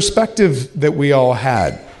 Because the perspective that we all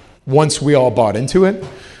had once we all bought into it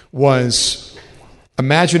was,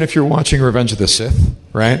 imagine if you're watching Revenge of the Sith,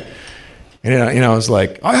 right? And it's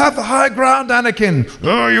like, I have the high ground, Anakin.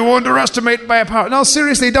 Oh, you underestimate my power. No,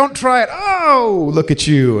 seriously, don't try it. Oh, look at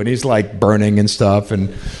you. And he's like burning and stuff.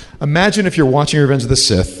 And imagine if you're watching Revenge of the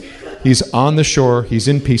Sith. He's on the shore. He's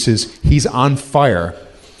in pieces. He's on fire.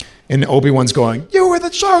 And Obi-Wan's going, you were the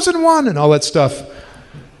chosen one, and all that stuff.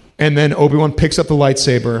 And then Obi-Wan picks up the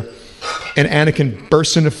lightsaber, and Anakin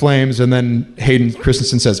bursts into flames, and then Hayden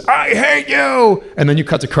Christensen says, I hate you! And then you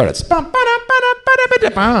cut to credits.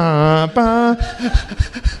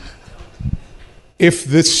 If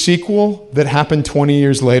this sequel that happened 20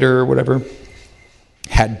 years later or whatever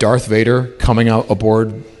had Darth Vader coming out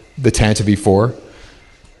aboard the Tantive 4,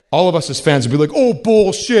 all of us as fans would be like, oh,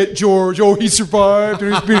 bullshit, George. Oh, he survived.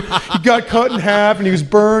 And he got cut in half and he was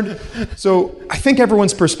burned. So I think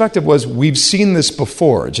everyone's perspective was, we've seen this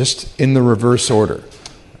before, just in the reverse order.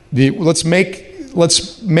 Let's make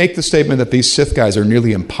the statement that these Sith guys are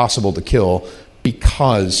nearly impossible to kill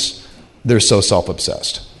because they're so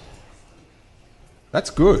self-obsessed. That's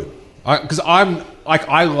good. Because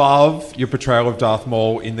I love your portrayal of Darth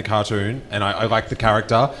Maul in the cartoon, and I like the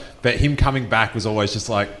character, but him coming back was always just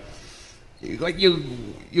like you're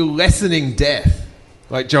lessening death.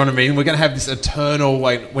 Like, do you know what I mean? We're going to have this eternal,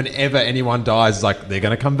 like, whenever anyone dies, like, they're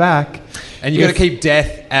going to come back. And you got to keep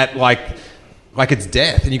death at, like it's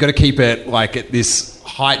death. And you got to keep it, like, at this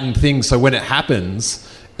heightened thing. So when it happens,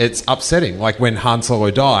 it's upsetting. Like, when Han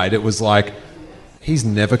Solo died, it was like, he's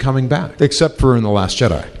never coming back. Except for in The Last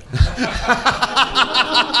Jedi.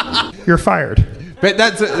 You're fired. But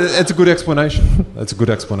that's a good explanation. That's a good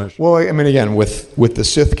explanation. Well, I mean, again, with the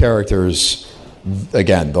Sith characters,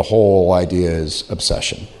 again, the whole idea is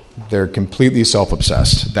obsession. They're completely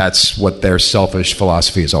self-obsessed. That's what their selfish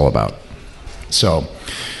philosophy is all about. So,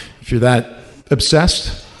 if you're that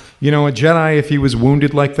obsessed, you know, a Jedi, if he was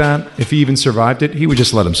wounded like that, if he even survived it, he would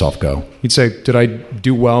just let himself go. He'd say, did I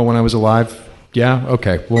do well when I was alive? Yeah?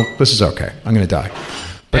 Okay. Well, this is okay. I'm going to die.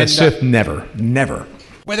 But a Sith, never.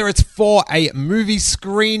 Whether it's for a movie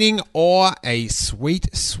screening or a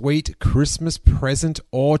sweet, sweet Christmas present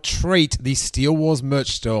or treat, the Steele Wars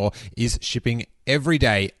merch store is shipping every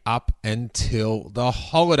day up until the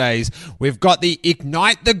holidays. We've got the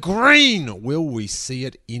Ignite the Green. Will we see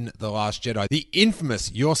it in The Last Jedi? The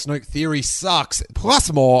infamous Your Snoke Theory Sucks.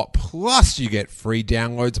 Plus more. Plus you get free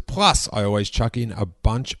downloads. Plus I always chuck in a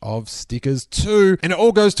bunch of stickers too. And it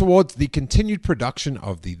all goes towards the continued production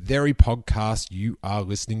of the very podcast you are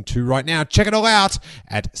listening to right now. Check it all out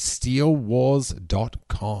at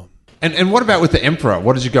steelewars.com. And what about with the Emperor?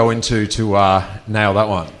 What did you go into to nail that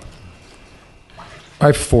one?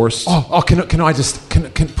 I forced... Can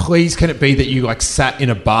it be that you like sat in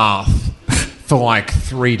a bath for like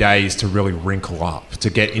 3 days to really wrinkle up, to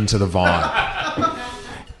get into the vibe?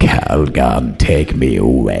 Calgon, take me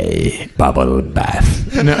away. Bubble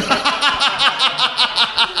bath.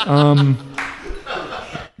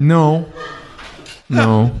 No,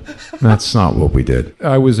 that's not what we did.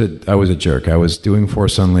 I was a jerk. I was doing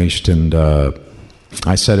Force Unleashed, and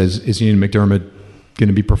I said, is Ian McDiarmid going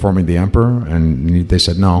to be performing the Emperor? And they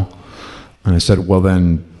said no. And I said, well,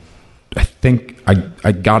 then I think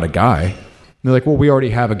I got a guy. And they're like, well, we already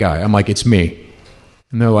have a guy. I'm like, it's me.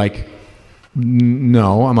 And they're like,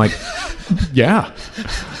 no. I'm like, yeah,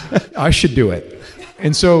 I should do it.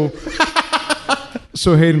 And so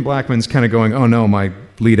Hayden Blackman's kind of going, oh no, my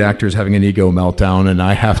lead actor is having an ego meltdown, and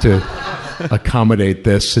I have to accommodate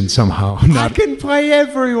this and somehow not. I can play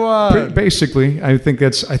everyone. Basically, I think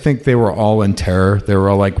they were all in terror. They were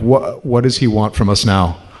all like, "What does he want from us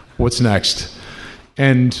now? What's next?"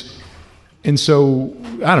 And so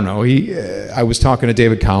I don't know. I was talking to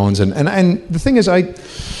David Collins, and the thing is, I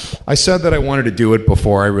said that I wanted to do it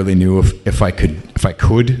before I really knew if I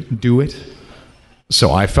could do it.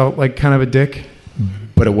 So I felt like kind of a dick,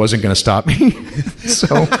 but it wasn't going to stop me.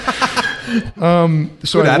 So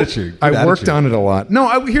Good attitude. I worked on it a lot.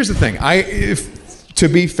 No, here's the thing. To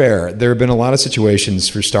be fair, there have been a lot of situations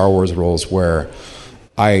for Star Wars roles where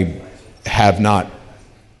I have not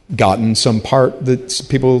gotten some part that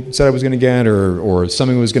people said I was going to get, or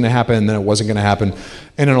something was going to happen and then it wasn't going to happen.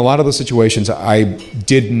 And in a lot of those situations, I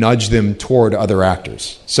did nudge them toward other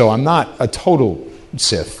actors. So I'm not a total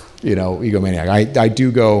Sith, egomaniac. I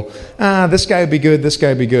do go, this guy would be good, this guy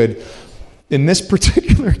would be good. In this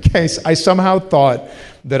particular case, I somehow thought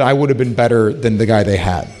that I would have been better than the guy they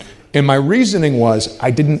had. And my reasoning was,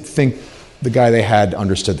 I didn't think the guy they had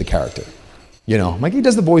understood the character. Like, he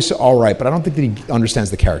does the voice all right, but I don't think that he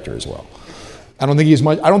understands the character as well. I don't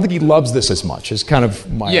think he loves this as much. Is kind of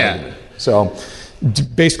my argument. So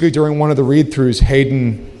basically during one of the read-throughs,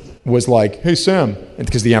 Hayden was like, hey, Sam,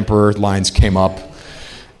 because the Emperor lines came up,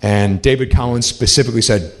 and David Collins specifically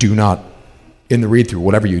said, do not, in the read-through,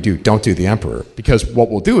 whatever you do, don't do the Emperor. Because what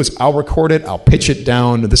we'll do is I'll record it, I'll pitch it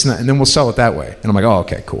down, this and that, and then we'll sell it that way. And I'm like, oh,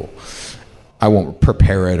 okay, cool. I won't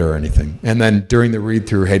prepare it or anything. And then during the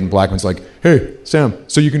read-through, Hayden Blackman's like, hey, Sam,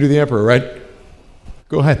 so you can do the Emperor, right?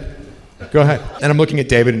 Go ahead. And I'm looking at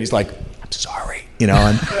David, and he's like, I'm sorry.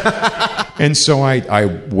 And so I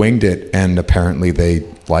winged it, and apparently they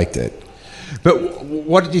liked it. But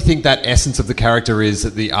what did you think that essence of the character is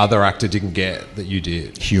that the other actor didn't get that you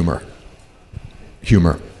did? Humor.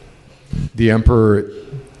 The Emperor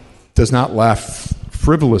does not laugh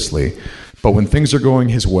frivolously, but when things are going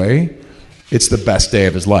his way, it's the best day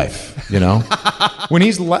of his life, When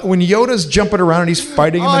Yoda's jumping around and he's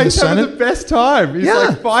fighting him in the Senate. He's having the best time. He's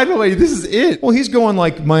like, finally, this is it. Well, he's going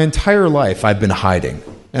like, my entire life I've been hiding.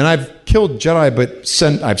 And I've killed Jedi, but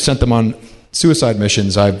I've sent them on suicide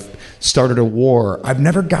missions. I've started a war. I've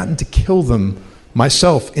never gotten to kill them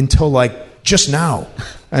myself until like just now.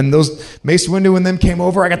 And those Mace Windu and them came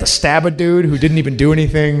over. I got to stab a dude who didn't even do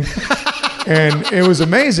anything. And it was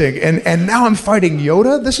amazing. And now I'm fighting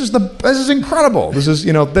Yoda. This is incredible. This is,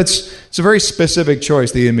 it's a very specific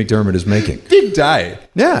choice that Ian McDiarmid is making. Big day.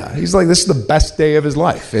 Yeah. He's like, this is the best day of his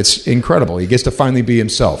life. It's incredible. He gets to finally be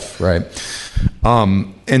himself, right?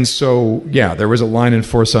 And so, yeah, there was a line in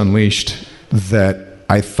Force Unleashed that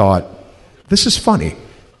I thought, this is funny.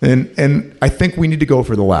 And I think we need to go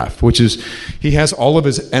for the laugh, which is he has all of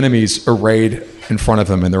his enemies arrayed in front of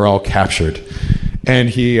him, and they're all captured. And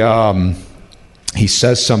he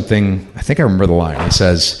says something, I think I remember the line. He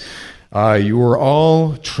says, you are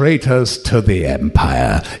all traitors to the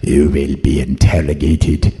Empire. You will be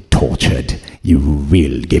interrogated, tortured. You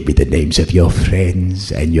will give me the names of your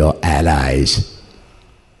friends and your allies.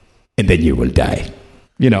 And then you will die.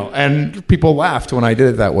 And people laughed when I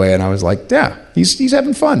did it that way, and I was like, yeah, he's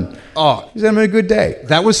having fun. Oh, he's having a good day.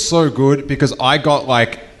 That was so good because I got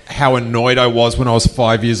how annoyed I was when I was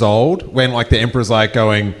 5 years old when the Emperor's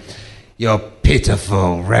going, your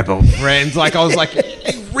pitiful rebel friends. I was like,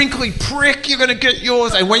 you wrinkly prick, you're going to get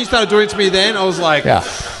yours. And when you started doing it to me then, I was like, yeah.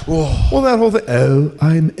 Oh. Well, that whole thing,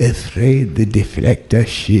 I'm afraid the deflector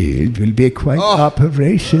shield will be quite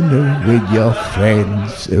operational when your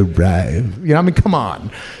friends arrive. Come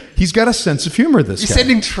on. He's got a sense of humor, this guy. You're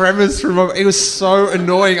sending tremors from him. It was so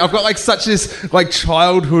annoying. I've got such this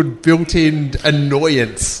childhood built-in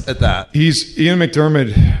annoyance at that. Ian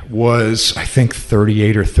McDiarmid was, I think,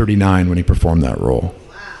 38 or 39 when he performed that role.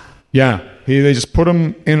 Yeah, they just put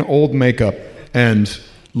him in old makeup and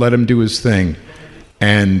let him do his thing.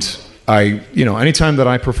 And anytime that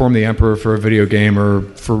I perform the Emperor for a video game or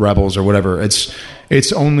for Rebels or whatever,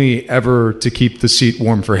 it's only ever to keep the seat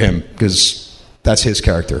warm for him because that's his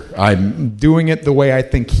character. I'm doing it the way I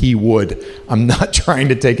think he would. I'm not trying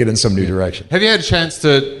to take it in some new direction. Have you had a chance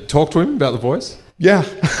to talk to him about the voice? Yeah.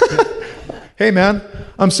 Hey, man,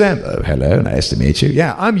 I'm Sam. Oh, hello, nice to meet you.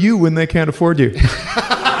 Yeah, I'm you when they can't afford you.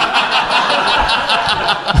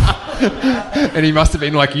 And he must have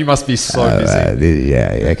been you must be so busy.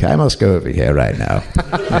 Yeah, I must go over here right now.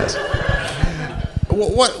 Yes.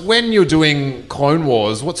 When you're doing Clone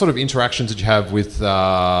Wars, what sort of interactions did you have with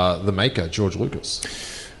the maker, George Lucas?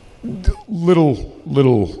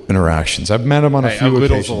 Little interactions. I've met him on a few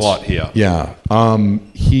occasions. A lot here. Yeah.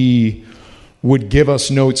 He would give us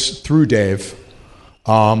notes through Dave.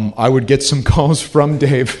 I would get some calls from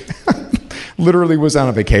Dave. Literally was on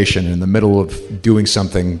a vacation in the middle of doing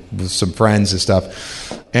something with some friends and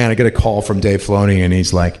stuff. And I get a call from Dave Filoni, and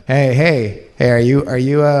he's like, hey, are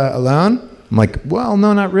you alone? I'm like, well,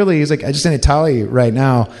 no, not really. He's like, I just in Italy right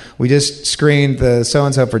now. We just screened the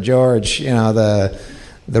so-and-so for George, the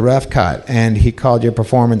rough cut, and he called your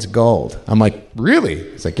performance gold. I'm like, really?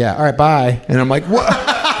 He's like, yeah, all right, bye. And I'm like, what?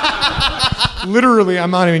 Literally,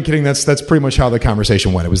 I'm not even kidding. That's pretty much how the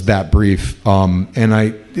conversation went. It was that brief.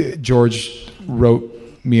 And George wrote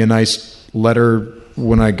me a nice letter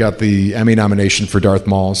when I got the Emmy nomination for Darth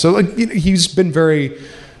Maul. So he's been very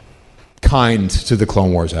kind to the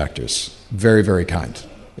Clone Wars actors. Very, very kind.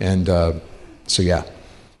 And so, yeah.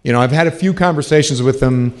 I've had a few conversations with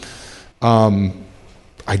him.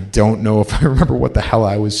 I don't know if I remember what the hell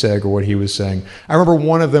I was saying or what he was saying. I remember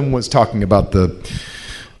one of them was talking about the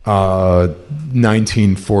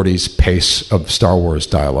 1940s pace of Star Wars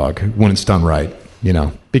dialogue when it's done right,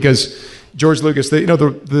 Because George Lucas,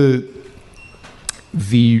 the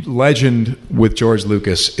legend with George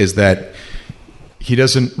Lucas is that he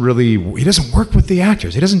doesn't work with the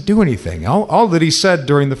actors. He doesn't do anything. All that he said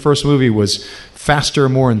during the first movie was faster,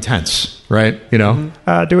 more intense, right?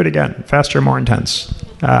 Mm-hmm. Do it again. Faster, more intense.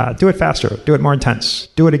 Do it faster. Do it more intense.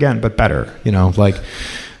 Do it again, but better.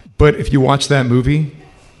 But if you watch that movie,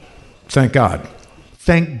 thank God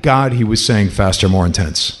he was saying faster, more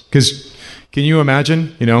intense. Because can you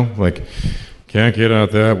imagine, can't get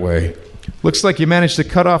out that way. Looks like you managed to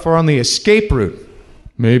cut off on the escape route.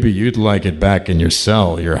 Maybe you'd like it back in your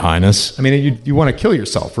cell, Your Highness. I mean, you want to kill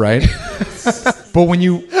yourself, right? But when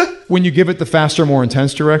you give it the faster, more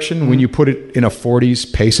intense direction, when you put it in a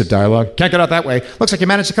 40s pace of dialogue, can't get out that way. Looks like you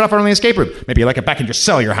managed to cut off on the escape route. Maybe you like it back in your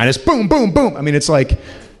cell, Your Highness. Boom, boom, boom. I mean, it's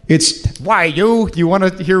why you? You want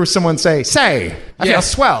to hear someone say, I feel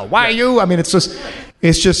swell. Why you? I mean,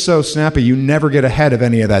 it's just so snappy. You never get ahead of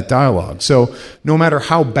any of that dialogue. So no matter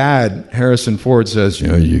how bad Harrison Ford says,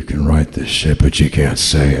 you can write this shit, but you can't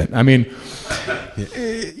say it. I mean,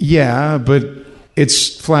 yeah, but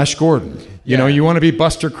it's Flash Gordon. You want to be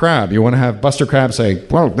Buster Crabbe. You want to have Buster Crabbe say,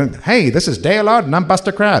 well, hey, this is Dale-Lord and I'm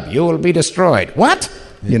Buster Crabbe. You will be destroyed. What?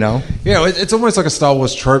 It's almost like a Star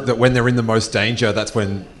Wars trope that when they're in the most danger, that's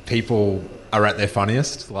when people are at their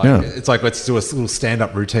funniest. Like, Yeah. It's like, let's do a little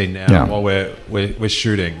stand-up routine now Yeah. while we're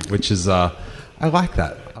shooting, which is I like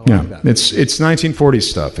that. I like Yeah, that. it's 1940s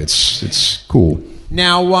stuff. It's cool.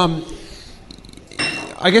 Now,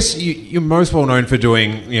 I guess you're most well known for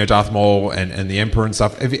doing, Darth Maul and the Emperor and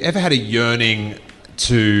stuff. Have you ever had a yearning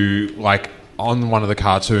to, like, on one of the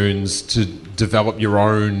cartoons, to develop your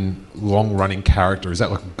own long-running character? Is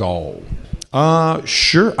that like a goal?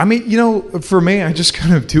 Sure. I mean, for me, I just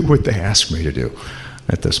kind of do what they ask me to do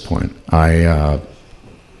at this point. I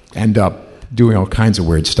end up doing all kinds of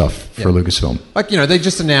weird stuff for Lucasfilm. Like, they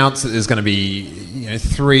just announced that there's going to be,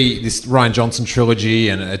 this Rian Johnson trilogy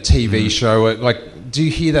and a TV show. Like, do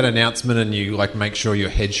you hear that announcement and you, like, make sure your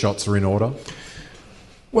headshots are in order?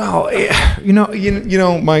 Well,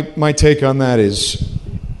 my take on that is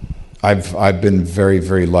I've been very,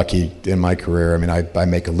 very lucky in my career. I mean, I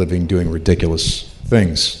make a living doing ridiculous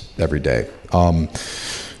things every day.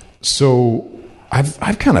 So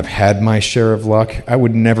I've kind of had my share of luck. I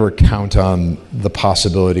would never count on the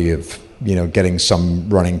possibility of, getting some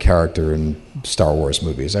running character in Star Wars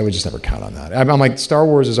movies. I would just never count on that. I'm like, Star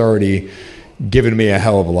Wars has already given me a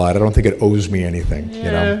hell of a lot. I don't think it owes me anything.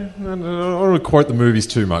 I don't want to quote the movies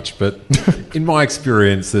too much, but in my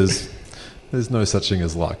experience, there's no such thing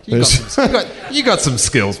as luck. You got some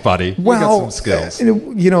skills, buddy. You got some skills.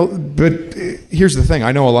 But here's the thing.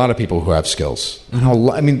 I know a lot of people who have skills.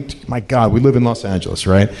 I mean, my God, we live in Los Angeles,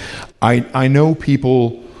 right? I know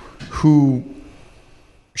people who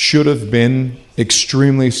should have been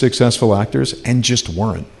extremely successful actors and just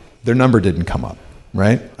weren't. Their number didn't come up,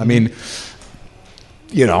 right? I mean,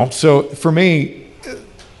 so for me,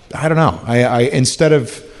 I don't know. I instead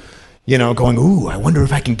of, going, ooh, I wonder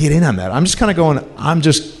if I can get in on that. I'm just kind of going, I'm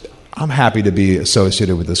happy to be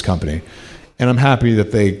associated with this company. And I'm happy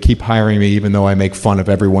that they keep hiring me, even though I make fun of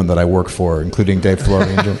everyone that I work for, including Dave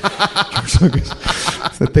Filoni and George Lucas,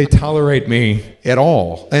 that they tolerate me at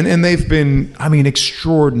all. And they've been,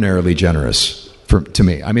 extraordinarily generous to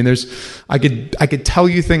me. I mean, I could tell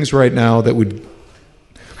you things right now that would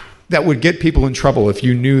get people in trouble if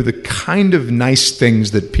you knew the kind of nice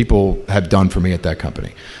things that people have done for me at that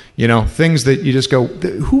company. Things that you just go,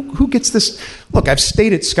 who gets this? Look, I've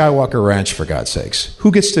stayed at Skywalker Ranch, for God's sakes.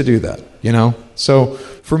 Who gets to do that? So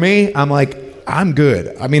for me, I'm like, I'm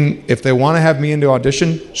good. I mean, if they want to have me into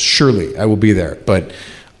audition, surely I will be there. But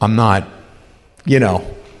I'm not,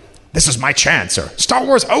 this is my chance, or Star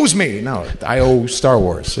Wars owes me. No, I owe Star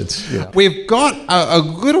Wars. It's We've got a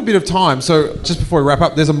little bit of time, so just before we wrap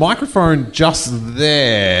up, there's a microphone just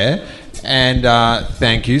there, and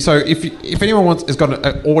thank you. So if anyone has got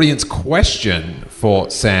an audience question for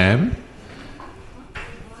Sam.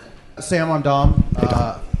 Sam, I'm Dom.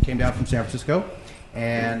 Came down from San Francisco,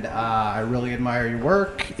 and I really admire your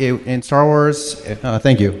work in Star Wars.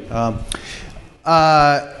 Thank you.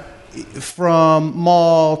 From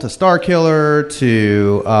Maul to Starkiller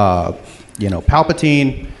to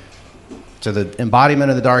Palpatine to the embodiment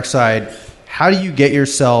of the dark side, how do you get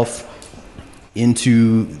yourself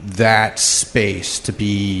into that space to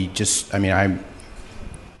be just? I mean,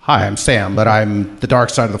 I'm Sam, but I'm the dark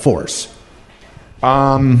side of the Force.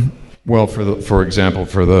 Well, for example,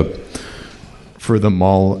 for the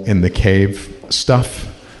Maul in the cave stuff,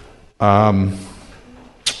 that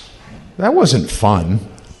wasn't fun.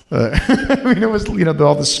 I mean, it was,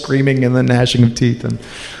 all the screaming and the gnashing of teeth and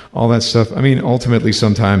all that stuff. I mean, ultimately,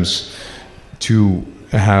 sometimes to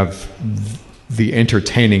have the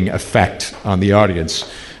entertaining effect on the audience,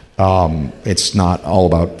 it's not all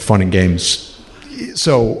about fun and games.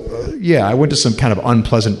 So, I went to some kind of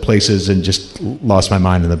unpleasant places and just lost my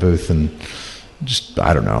mind in the booth and just,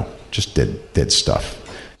 I don't know, just did stuff.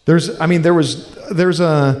 There's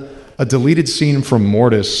a deleted scene from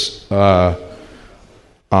Mortis, where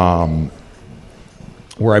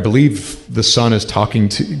I believe the son is talking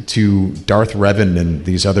to Darth Revan and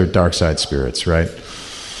these other dark side spirits, right?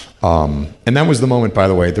 And that was the moment, by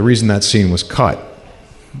the way, the reason that scene was cut,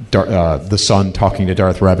 the son talking to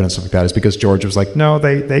Darth Revan and stuff like that, is because George was like, no,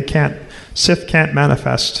 they can't, Sith can't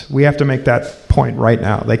manifest. We have to make that point right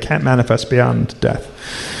now. They can't manifest beyond death.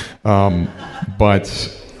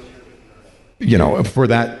 But for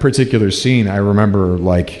that particular scene, I remember,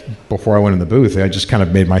 like, before I went in the booth, I just kind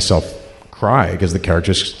of made myself cry because the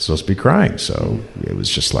character's supposed to be crying. So it was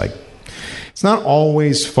just like, it's not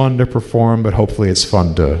always fun to perform, but hopefully it's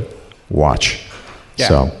fun to watch. Yeah.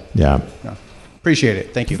 So, yeah. No. Appreciate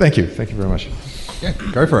it. Thank you. Thank you very much. Yeah,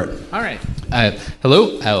 go for it. All right.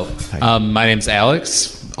 Hello. My name's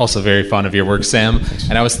Alex. Also very fond of your work, Sam.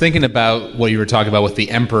 And I was thinking about what you were talking about with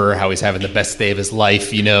the Emperor, how he's having the best day of his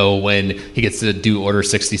life, when he gets to do Order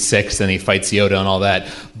 66 and he fights Yoda and all that.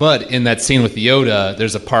 But in that scene with Yoda,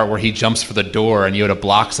 there's a part where he jumps for the door and Yoda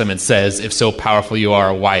blocks him and says, "If so powerful you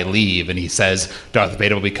are, why leave?" And he says, "Darth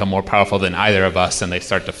Vader will become more powerful than either of us," and they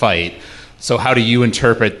start to fight. So how do you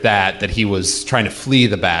interpret that he was trying to flee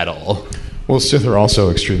the battle? Well, Sith are also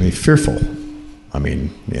extremely fearful. I mean,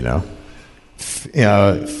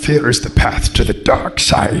 fear is the path to the dark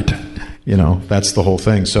side. That's the whole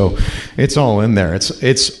thing. So it's all in there.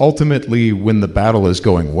 It's ultimately when the battle is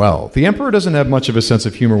going well. The Emperor doesn't have much of a sense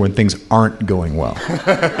of humor when things aren't going well.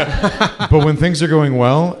 But when things are going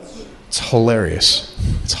well, it's hilarious.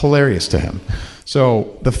 It's hilarious to him.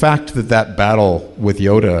 So the fact that battle with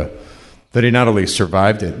Yoda, that he not only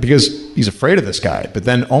survived it, because he's afraid of this guy, but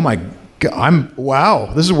then, oh my God,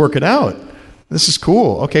 wow, this is working out. This is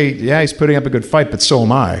cool. Okay, yeah, he's putting up a good fight, but so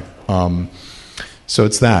am I. So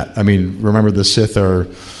it's that. I mean, remember the Sith are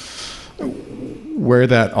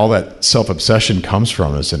where all that self-obsession comes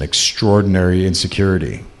from is an extraordinary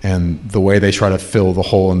insecurity, and the way they try to fill the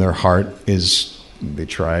hole in their heart is they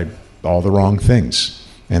try all the wrong things,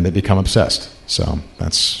 and they become obsessed. So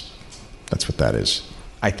that's what that is,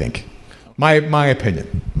 I think. My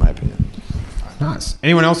opinion. Nice.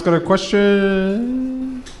 Anyone else got a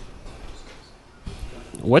question?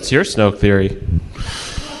 What's your Snoke theory?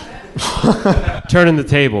 Turning the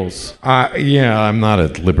tables. Yeah, I'm not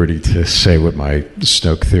at liberty to say what my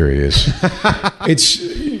Snoke theory is.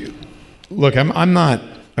 Look, I'm not.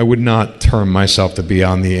 I would not term myself to be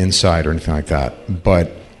on the inside or anything like that.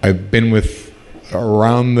 But I've been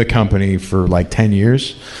around the company for like 10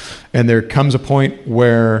 years, and there comes a point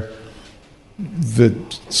where the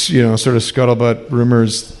sort of scuttlebutt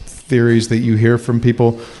rumors, theories that you hear from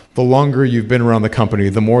people, the longer you've been around the company,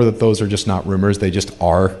 the more that those are just not rumors, they just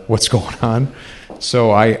are what's going on.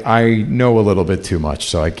 So I know a little bit too much.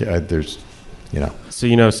 So there's. So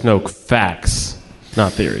Snoke facts,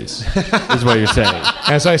 not theories, is what you're saying.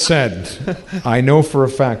 As I said, I know for a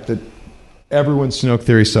fact that everyone's Snoke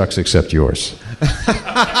theory sucks except yours.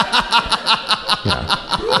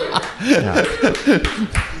 Yeah.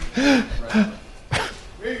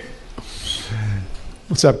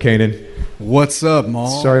 What's up, Kanan? What's up,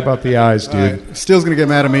 Maul? Sorry about the eyes, dude. Steele's going to get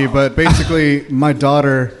mad at me, but basically, my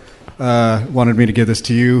daughter wanted me to give this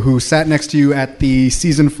to you, who sat next to you at the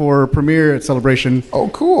Season 4 premiere at Celebration. Oh,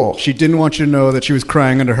 cool. She didn't want you to know that she was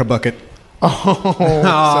crying under her bucket. So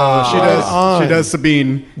she does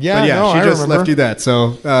Sabine. Yeah, but no, she I just remember. left you that.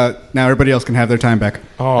 So now everybody else can have their time back.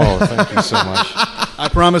 Oh, thank you so much. I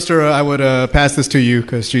promised her I would pass this to you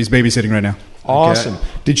because she's babysitting right now. Awesome. Okay.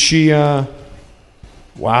 Did she...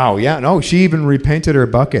 Wow, yeah. No, she even repainted her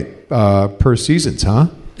bucket per seasons, huh?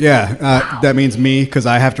 Yeah, that means me, because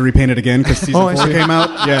I have to repaint it again because Season 4 came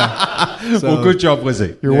out. Yeah. So, well, good job,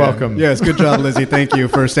 Lizzie. You're welcome. Yes, good job, Lizzie. Thank you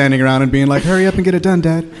for standing around and being like, hurry up and get it done,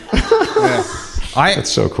 Dad.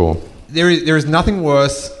 That's so cool. There is nothing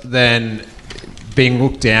worse than being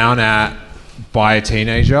looked down at by a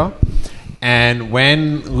teenager. And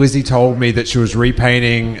when Lizzie told me that she was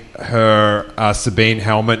repainting her Sabine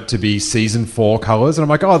helmet to be Season 4 colours, and I'm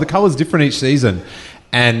like, oh, the colour's different each season.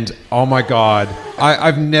 And, oh my God,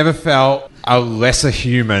 I've never felt a lesser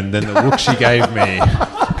human than the look she gave me.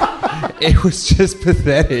 It was just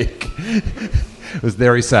pathetic. It was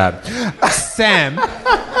very sad. Sam,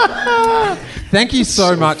 thank you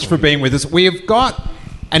so much for being with us. We have got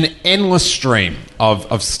an endless stream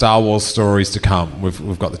of Star Wars stories to come.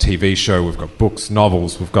 We've got the TV show, we've got books,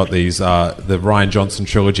 novels, we've got these the Rian Johnson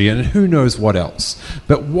trilogy, and who knows what else.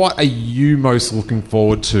 But what are you most looking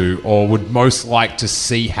forward to, or would most like to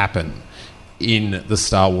see happen in the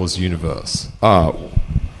Star Wars universe?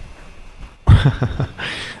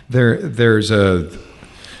 There's a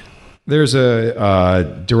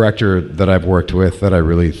director that I've worked with that I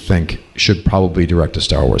really think should probably direct a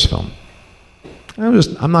Star Wars film.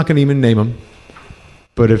 I'm not going to even name him,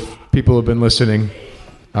 but if people have been listening,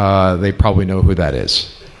 they probably know who that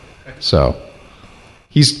is. So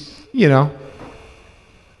he's, I'm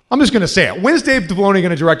just going to say it. When's Dave Filoni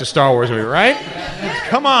going to direct a Star Wars movie, right?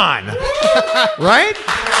 Come on. Right?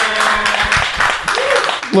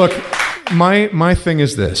 Look, my thing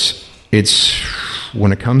is this. It's,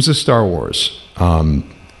 when it comes to Star Wars,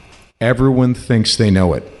 everyone thinks they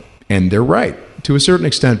know it, and they're right to a certain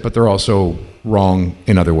extent, but they're also wrong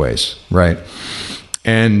in other ways, right?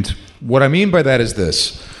 And what I mean by that is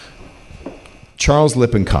this. Charles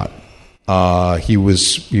Lippincott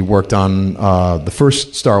He worked on the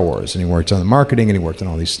first Star Wars, and he worked on the marketing, and he worked on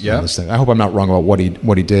all these things. I hope I'm not wrong about what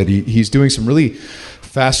he did. He's doing some really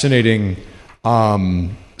fascinating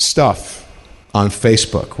stuff on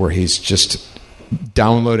Facebook, where he's just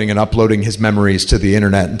downloading and uploading his memories to the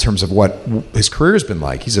internet in terms of what his career has been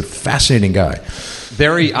like. He's a fascinating guy.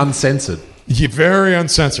 Very uncensored. Yeah, very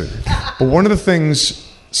uncensored. But one of the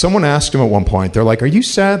things, someone asked him at one point, they're like, are you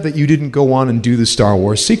sad that you didn't go on and do the Star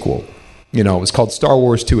Wars sequel? You know, it was called Star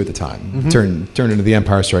Wars 2 at the time. Turned into The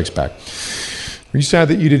Empire Strikes Back. Are you sad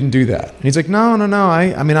that you didn't do that? And he's like, no.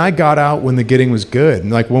 I mean, I got out when the getting was good.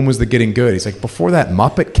 And like, when was the getting good? He's like, before that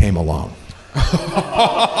Muppet came along.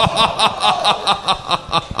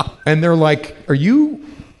 And they're like, are you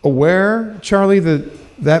aware, Charlie,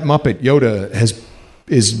 that Muppet Yoda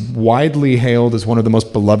is widely hailed as one of the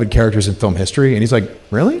most beloved characters in film history? And he's like,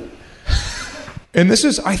 really? And this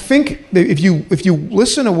is, I think, if you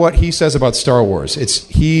listen to what he says about Star Wars,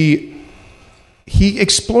 he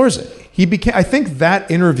explores it. I think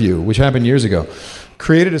that interview, which happened years ago,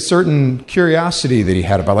 created a certain curiosity that he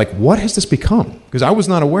had about, like, what has this become? Because I was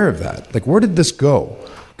not aware of that. Like, where did this go?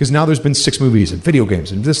 Because now there's been 6 movies and video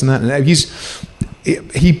games and this and that. And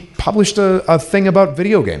he published a thing about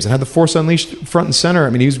video games and had The Force Unleashed front and center. I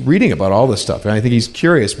mean, he was reading about all this stuff. And I think he's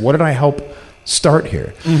curious, what did I help start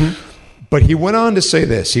here? But he went on to say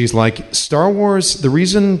this. He's like, Star Wars, the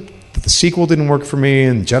reason that the sequel didn't work for me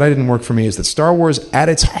and Jedi didn't work for me is that Star Wars, at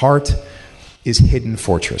its heart, is Hidden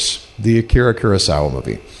Fortress, the Akira Kurosawa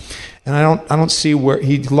movie. And I don't see where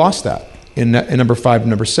he lost that in number 5 and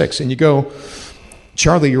number 6. And you go,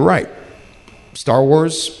 Charlie, you're right. Star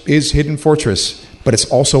Wars is Hidden Fortress, but it's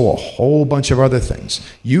also a whole bunch of other things.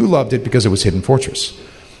 You loved it because it was Hidden Fortress.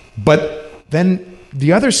 But then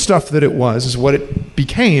the other stuff that it was is what it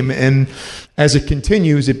became, and as it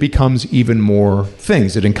continues, it becomes even more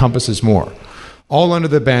things. It encompasses more. All under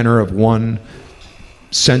the banner of one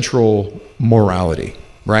central morality,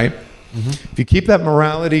 right? If you keep that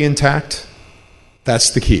morality intact,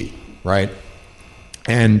 that's the key, right?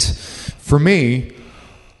 And for me,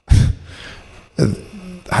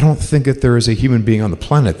 I don't think that there is a human being on the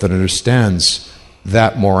planet that understands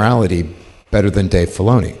that morality better than Dave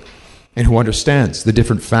Filoni, and who understands the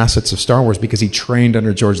different facets of Star Wars because he trained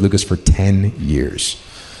under George Lucas for 10 years.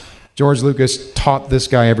 George Lucas taught this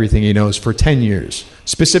guy everything he knows for 10 years,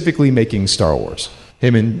 specifically making Star Wars.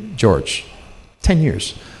 Him and George. 10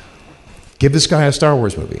 years. Give this guy a Star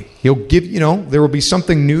Wars movie. He'll give, there will be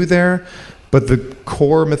something new there, but the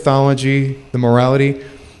core mythology, the morality,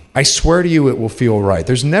 I swear to you, it will feel right.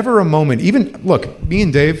 There's never a moment, look, me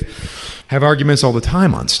and Dave have arguments all the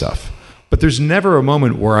time on stuff, but there's never a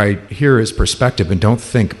moment where I hear his perspective and don't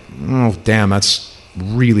think, oh, damn, that's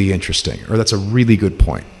really interesting, or that's a really good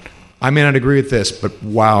point. I may not agree with this, but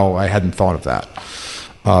wow, I hadn't thought of that.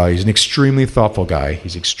 He's an extremely thoughtful guy.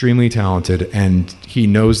 He's extremely talented, and he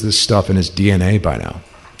knows this stuff in his DNA by now.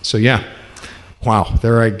 So yeah, wow,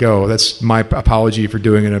 there I go. That's my apology for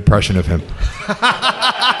doing an impression of him.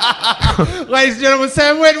 Ladies and gentlemen,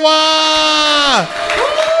 Sam Witwer!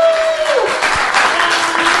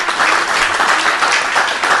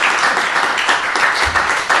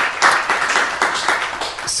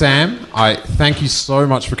 Sam, I thank you so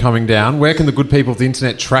much for coming down. Where can the good people of the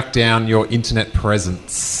internet track down your internet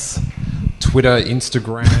presence? Twitter,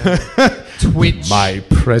 Instagram, Twitch? My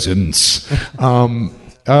presence. What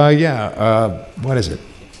is it?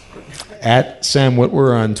 At Sam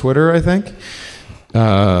Witwer on Twitter, I think.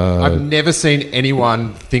 I've never seen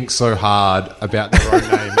anyone think so hard about their own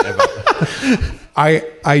name ever.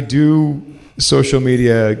 I do social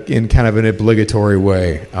media in kind of an obligatory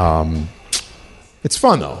way. It's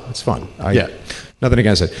fun, though. It's fun. Nothing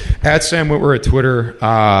against it. At Sam Witwer at Twitter.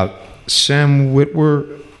 Sam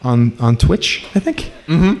Witwer on Twitch, I think.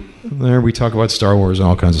 There we talk about Star Wars and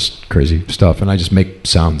all kinds of crazy stuff, and I just make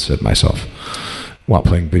sounds at myself while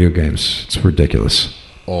playing video games. It's ridiculous.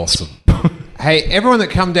 Awesome. Hey, everyone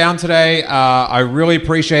that come down today, I really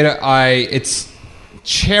appreciate it.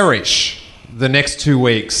 Cherish the next 2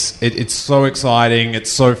 weeks. It's so exciting.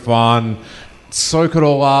 It's so fun. Soak it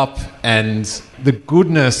all up, and the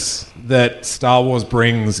goodness that Star Wars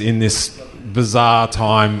brings in this bizarre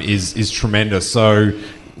time is tremendous. So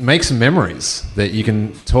make some memories that you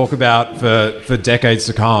can talk about for decades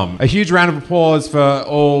to come. A huge round of applause for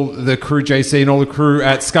all the crew, JC, and all the crew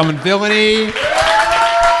at Scum and Villainy.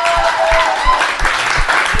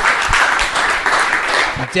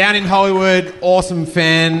 Down in Hollywood, awesome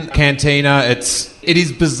fan cantina. It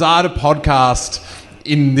is bizarre to podcast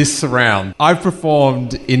in this surround. I've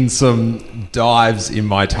performed in some dives in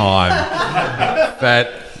my time,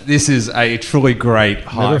 but this is a truly great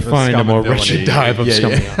hype. Never find a more wretched dive of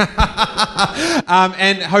Scum.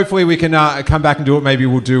 And hopefully we can come back and do it. Maybe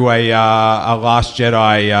we'll do a Last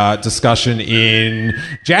Jedi discussion in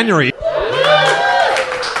January.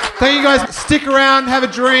 Thank you guys. Stick around, have a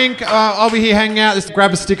drink. I'll be here hanging out. Just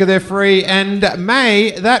grab a sticker, they're free. And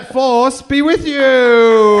may that force be with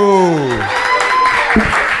you.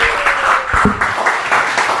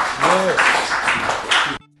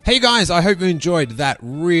 Hey guys, I hope you enjoyed that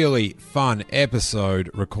really fun episode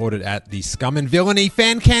recorded at the Scum and Villainy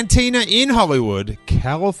Fan Cantina in Hollywood,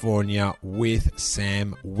 California with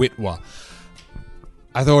Sam Witwer.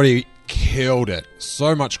 I thought he killed it.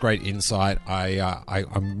 So much great insight.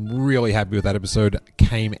 I'm really happy with that episode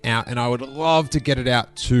came out, and I would love to get it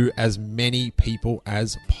out to as many people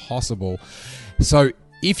as possible. So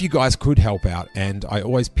if you guys could help out, and I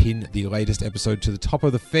always pin the latest episode to the top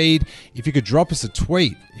of the feed, if you could drop us a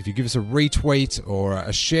tweet, if you give us a retweet or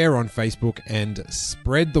a share on Facebook and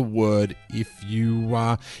spread the word if you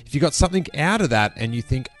got something out of that and you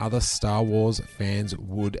think other Star Wars fans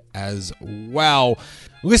would as well.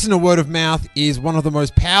 Listener word of mouth is one of the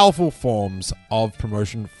most powerful forms of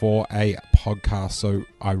promotion for a podcast, so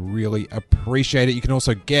I really appreciate it. You can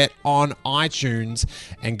also get on iTunes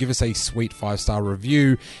and give us a sweet 5-star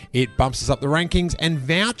review. It bumps us up the rankings and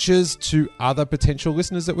vouchers to other potential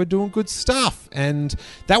listeners that we're doing good stuff, and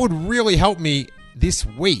that would really help me this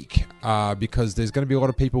week because there's going to be a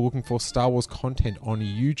lot of people looking for Star Wars content on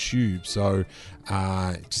YouTube, so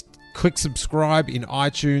just click subscribe in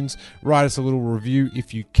iTunes, write us a little review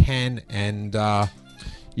if you can, and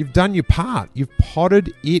you've done your part. You've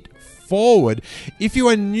potted it forward. If you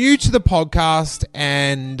are new to the podcast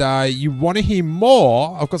and you want to hear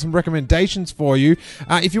more, I've got some recommendations for you.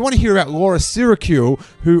 If you want to hear about Laura Syracuse,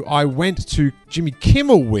 who I went to Jimmy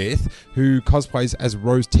Kimmel with, who cosplays as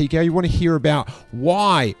Rose Tico, you want to hear about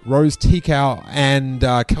why Rose Tico and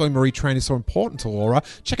Kelly Marie Tran is so important to Laura,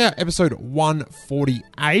 check out episode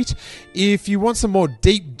 148. If you want some more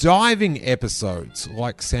deep diving episodes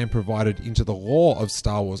like Sam provided into the lore of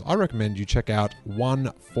Star Wars, I recommend you check out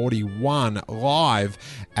 141 live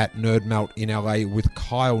at Nerd Melt in LA with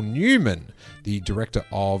Kyle Newman, the director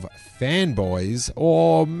of Fanboys,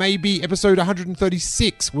 or maybe episode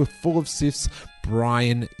 136 with Full of Sif's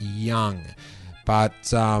Brian Young. But,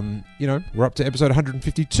 we're up to episode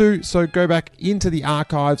 152, so go back into the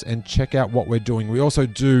archives and check out what we're doing. We also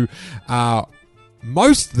do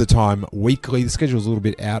most of the time weekly. The schedule's a little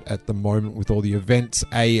bit out at the moment with all the events.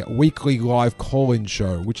 A weekly live call-in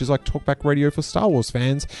show, which is like talkback radio for Star Wars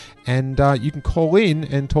fans. And you can call in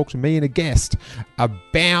and talk to me and a guest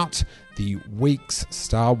about the week's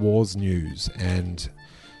Star Wars news. And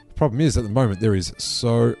the problem is, at the moment, there is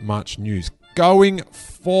so much news. Going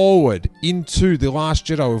forward into The Last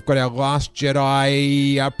Jedi, we've got our Last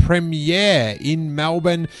Jedi premiere in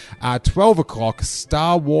Melbourne, 12 o'clock,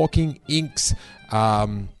 Star Walking Inc.'s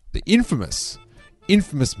the infamous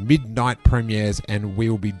midnight premieres, and we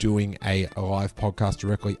will be doing a live podcast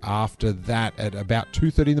directly after that at about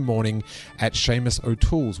 2:30 in the morning at Seamus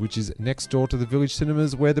O'Toole's, which is next door to the Village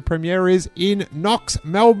Cinemas where the premiere is in Knox,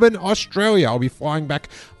 Melbourne, Australia. I'll be flying back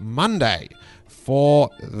Monday for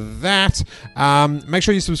that. Make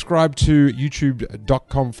sure you subscribe to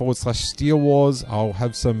youtube.com/Steele Wars. I'll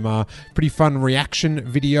have some pretty fun reaction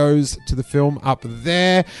videos to the film up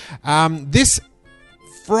there. This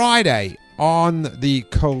Friday on the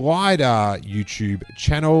Collider YouTube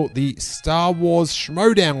channel, the Star Wars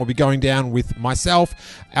Schmodown will be going down with myself,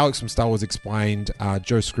 Alex from Star Wars Explained,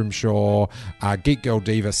 Joe Scrimshaw, Geek Girl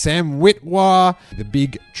Diva, Sam Witwer, the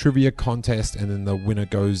big trivia contest, and then the winner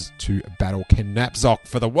goes to battle Ken Napzok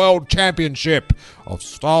for the World Championship of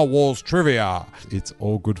Star Wars Trivia. It's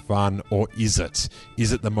all good fun, or is it?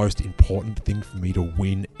 Is it the most important thing for me to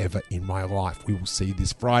win ever in my life? We will see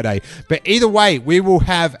this Friday. But either way, we will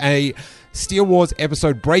have a Steele Wars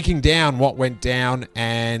episode breaking down what went down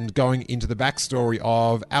and going into the backstory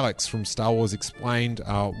of Alex from Star Wars Explained,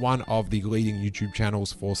 one of the leading YouTube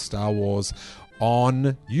channels for Star Wars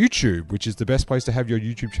on YouTube, which is the best place to have your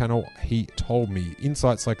YouTube channel, he told me.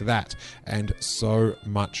 Insights like that and so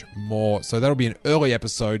much more. So that'll be an early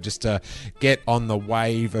episode just to get on the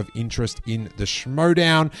wave of interest in the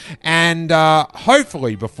Schmodown. And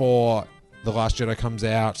hopefully before The Last Jedi comes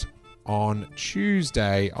out on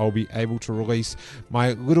Tuesday, I'll be able to release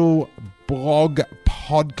my little blog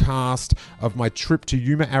podcast of my trip to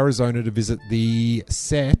Yuma, Arizona to visit the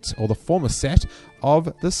set, or the former set, of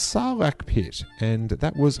the Sarlacc pit. And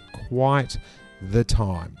that was quite the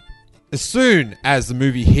time. As soon as the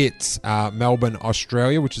movie hits Melbourne,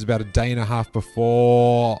 Australia, which is about a day and a half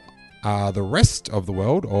before the rest of the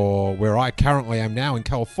world, or where I currently am now in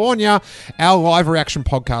California, our live reaction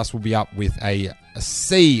podcast will be up with a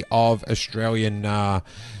sea of Australian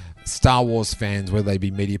Star Wars fans, whether they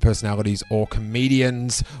be media personalities or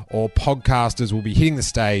comedians or podcasters, will be hitting the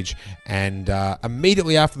stage, and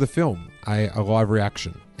immediately after the film, a live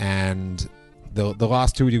reaction. And the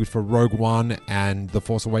last two we did for Rogue One and The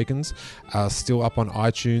Force Awakens are still up on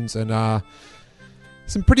iTunes, and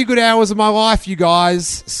some pretty good hours of my life, you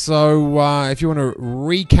guys. So if you want to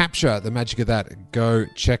recapture the magic of that, go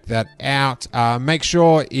check that out. Make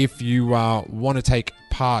sure if you want to take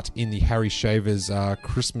part in the Harry Shavers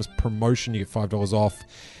Christmas promotion, you get $5 off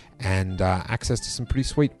and access to some pretty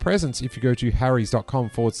sweet presents if you go to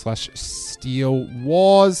harrys.com/Steele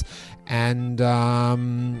Wars. And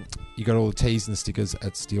you got all the teas and the stickers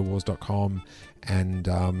at steelewars.com. And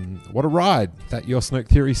what a ride that Your Snoke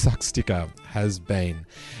Theory Sucks sticker has been.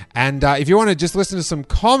 And if you want to just listen to some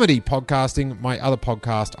comedy podcasting, my other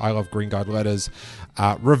podcast, I Love Green Guide Letters,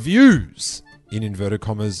 reviews, in inverted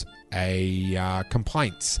commas,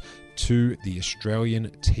 complaints to the Australian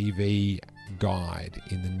TV Guide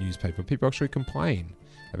in the newspaper. People actually complain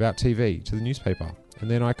about TV to the newspaper, and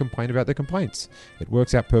then I complain about the complaints. It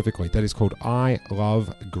works out perfectly. That is called I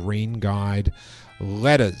Love Green Guide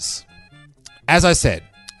Letters. As I said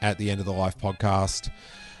at the end of the live podcast,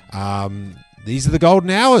 these are the golden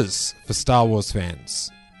hours for Star Wars fans.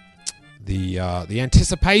 The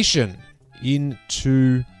anticipation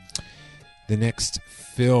into the next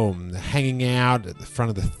film, the hanging out at the front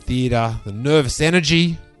of the theater, the nervous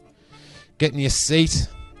energy, getting your seat,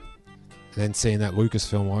 and then seeing that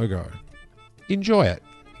Lucasfilm logo. Enjoy it.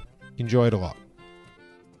 Enjoy it a lot.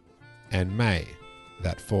 And may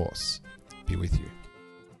that Force be with you.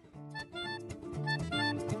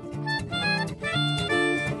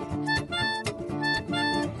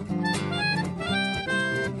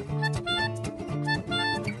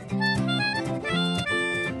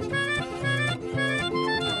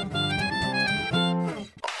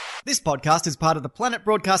 This podcast is part of the Planet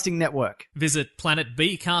Broadcasting Network. Visit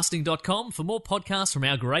planetbcasting.com for more podcasts from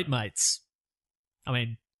our great mates. I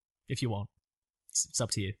mean, if you want. It's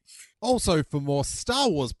up to you. Also, for more Star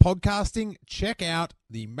Wars podcasting, check out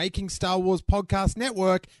the Making Star Wars Podcast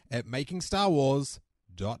Network at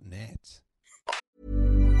makingstarwars.net.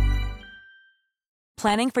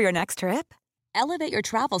 Planning for your next trip? Elevate your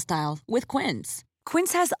travel style with Quince.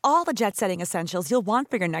 Quince has all the jet-setting essentials you'll want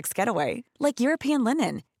for your next getaway, like European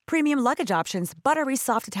linen, premium luggage options, buttery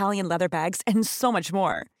soft Italian leather bags, and so much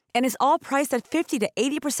more. And is all priced at 50 to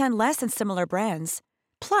 80% less than similar brands.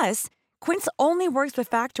 Plus, Quince only works with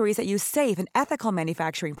factories that use safe and ethical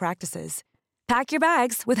manufacturing practices. Pack your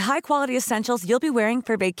bags with high-quality essentials you'll be wearing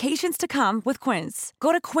for vacations to come with Quince.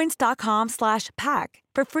 Go to quince.com/pack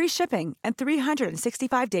for free shipping and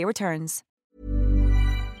 365-day returns.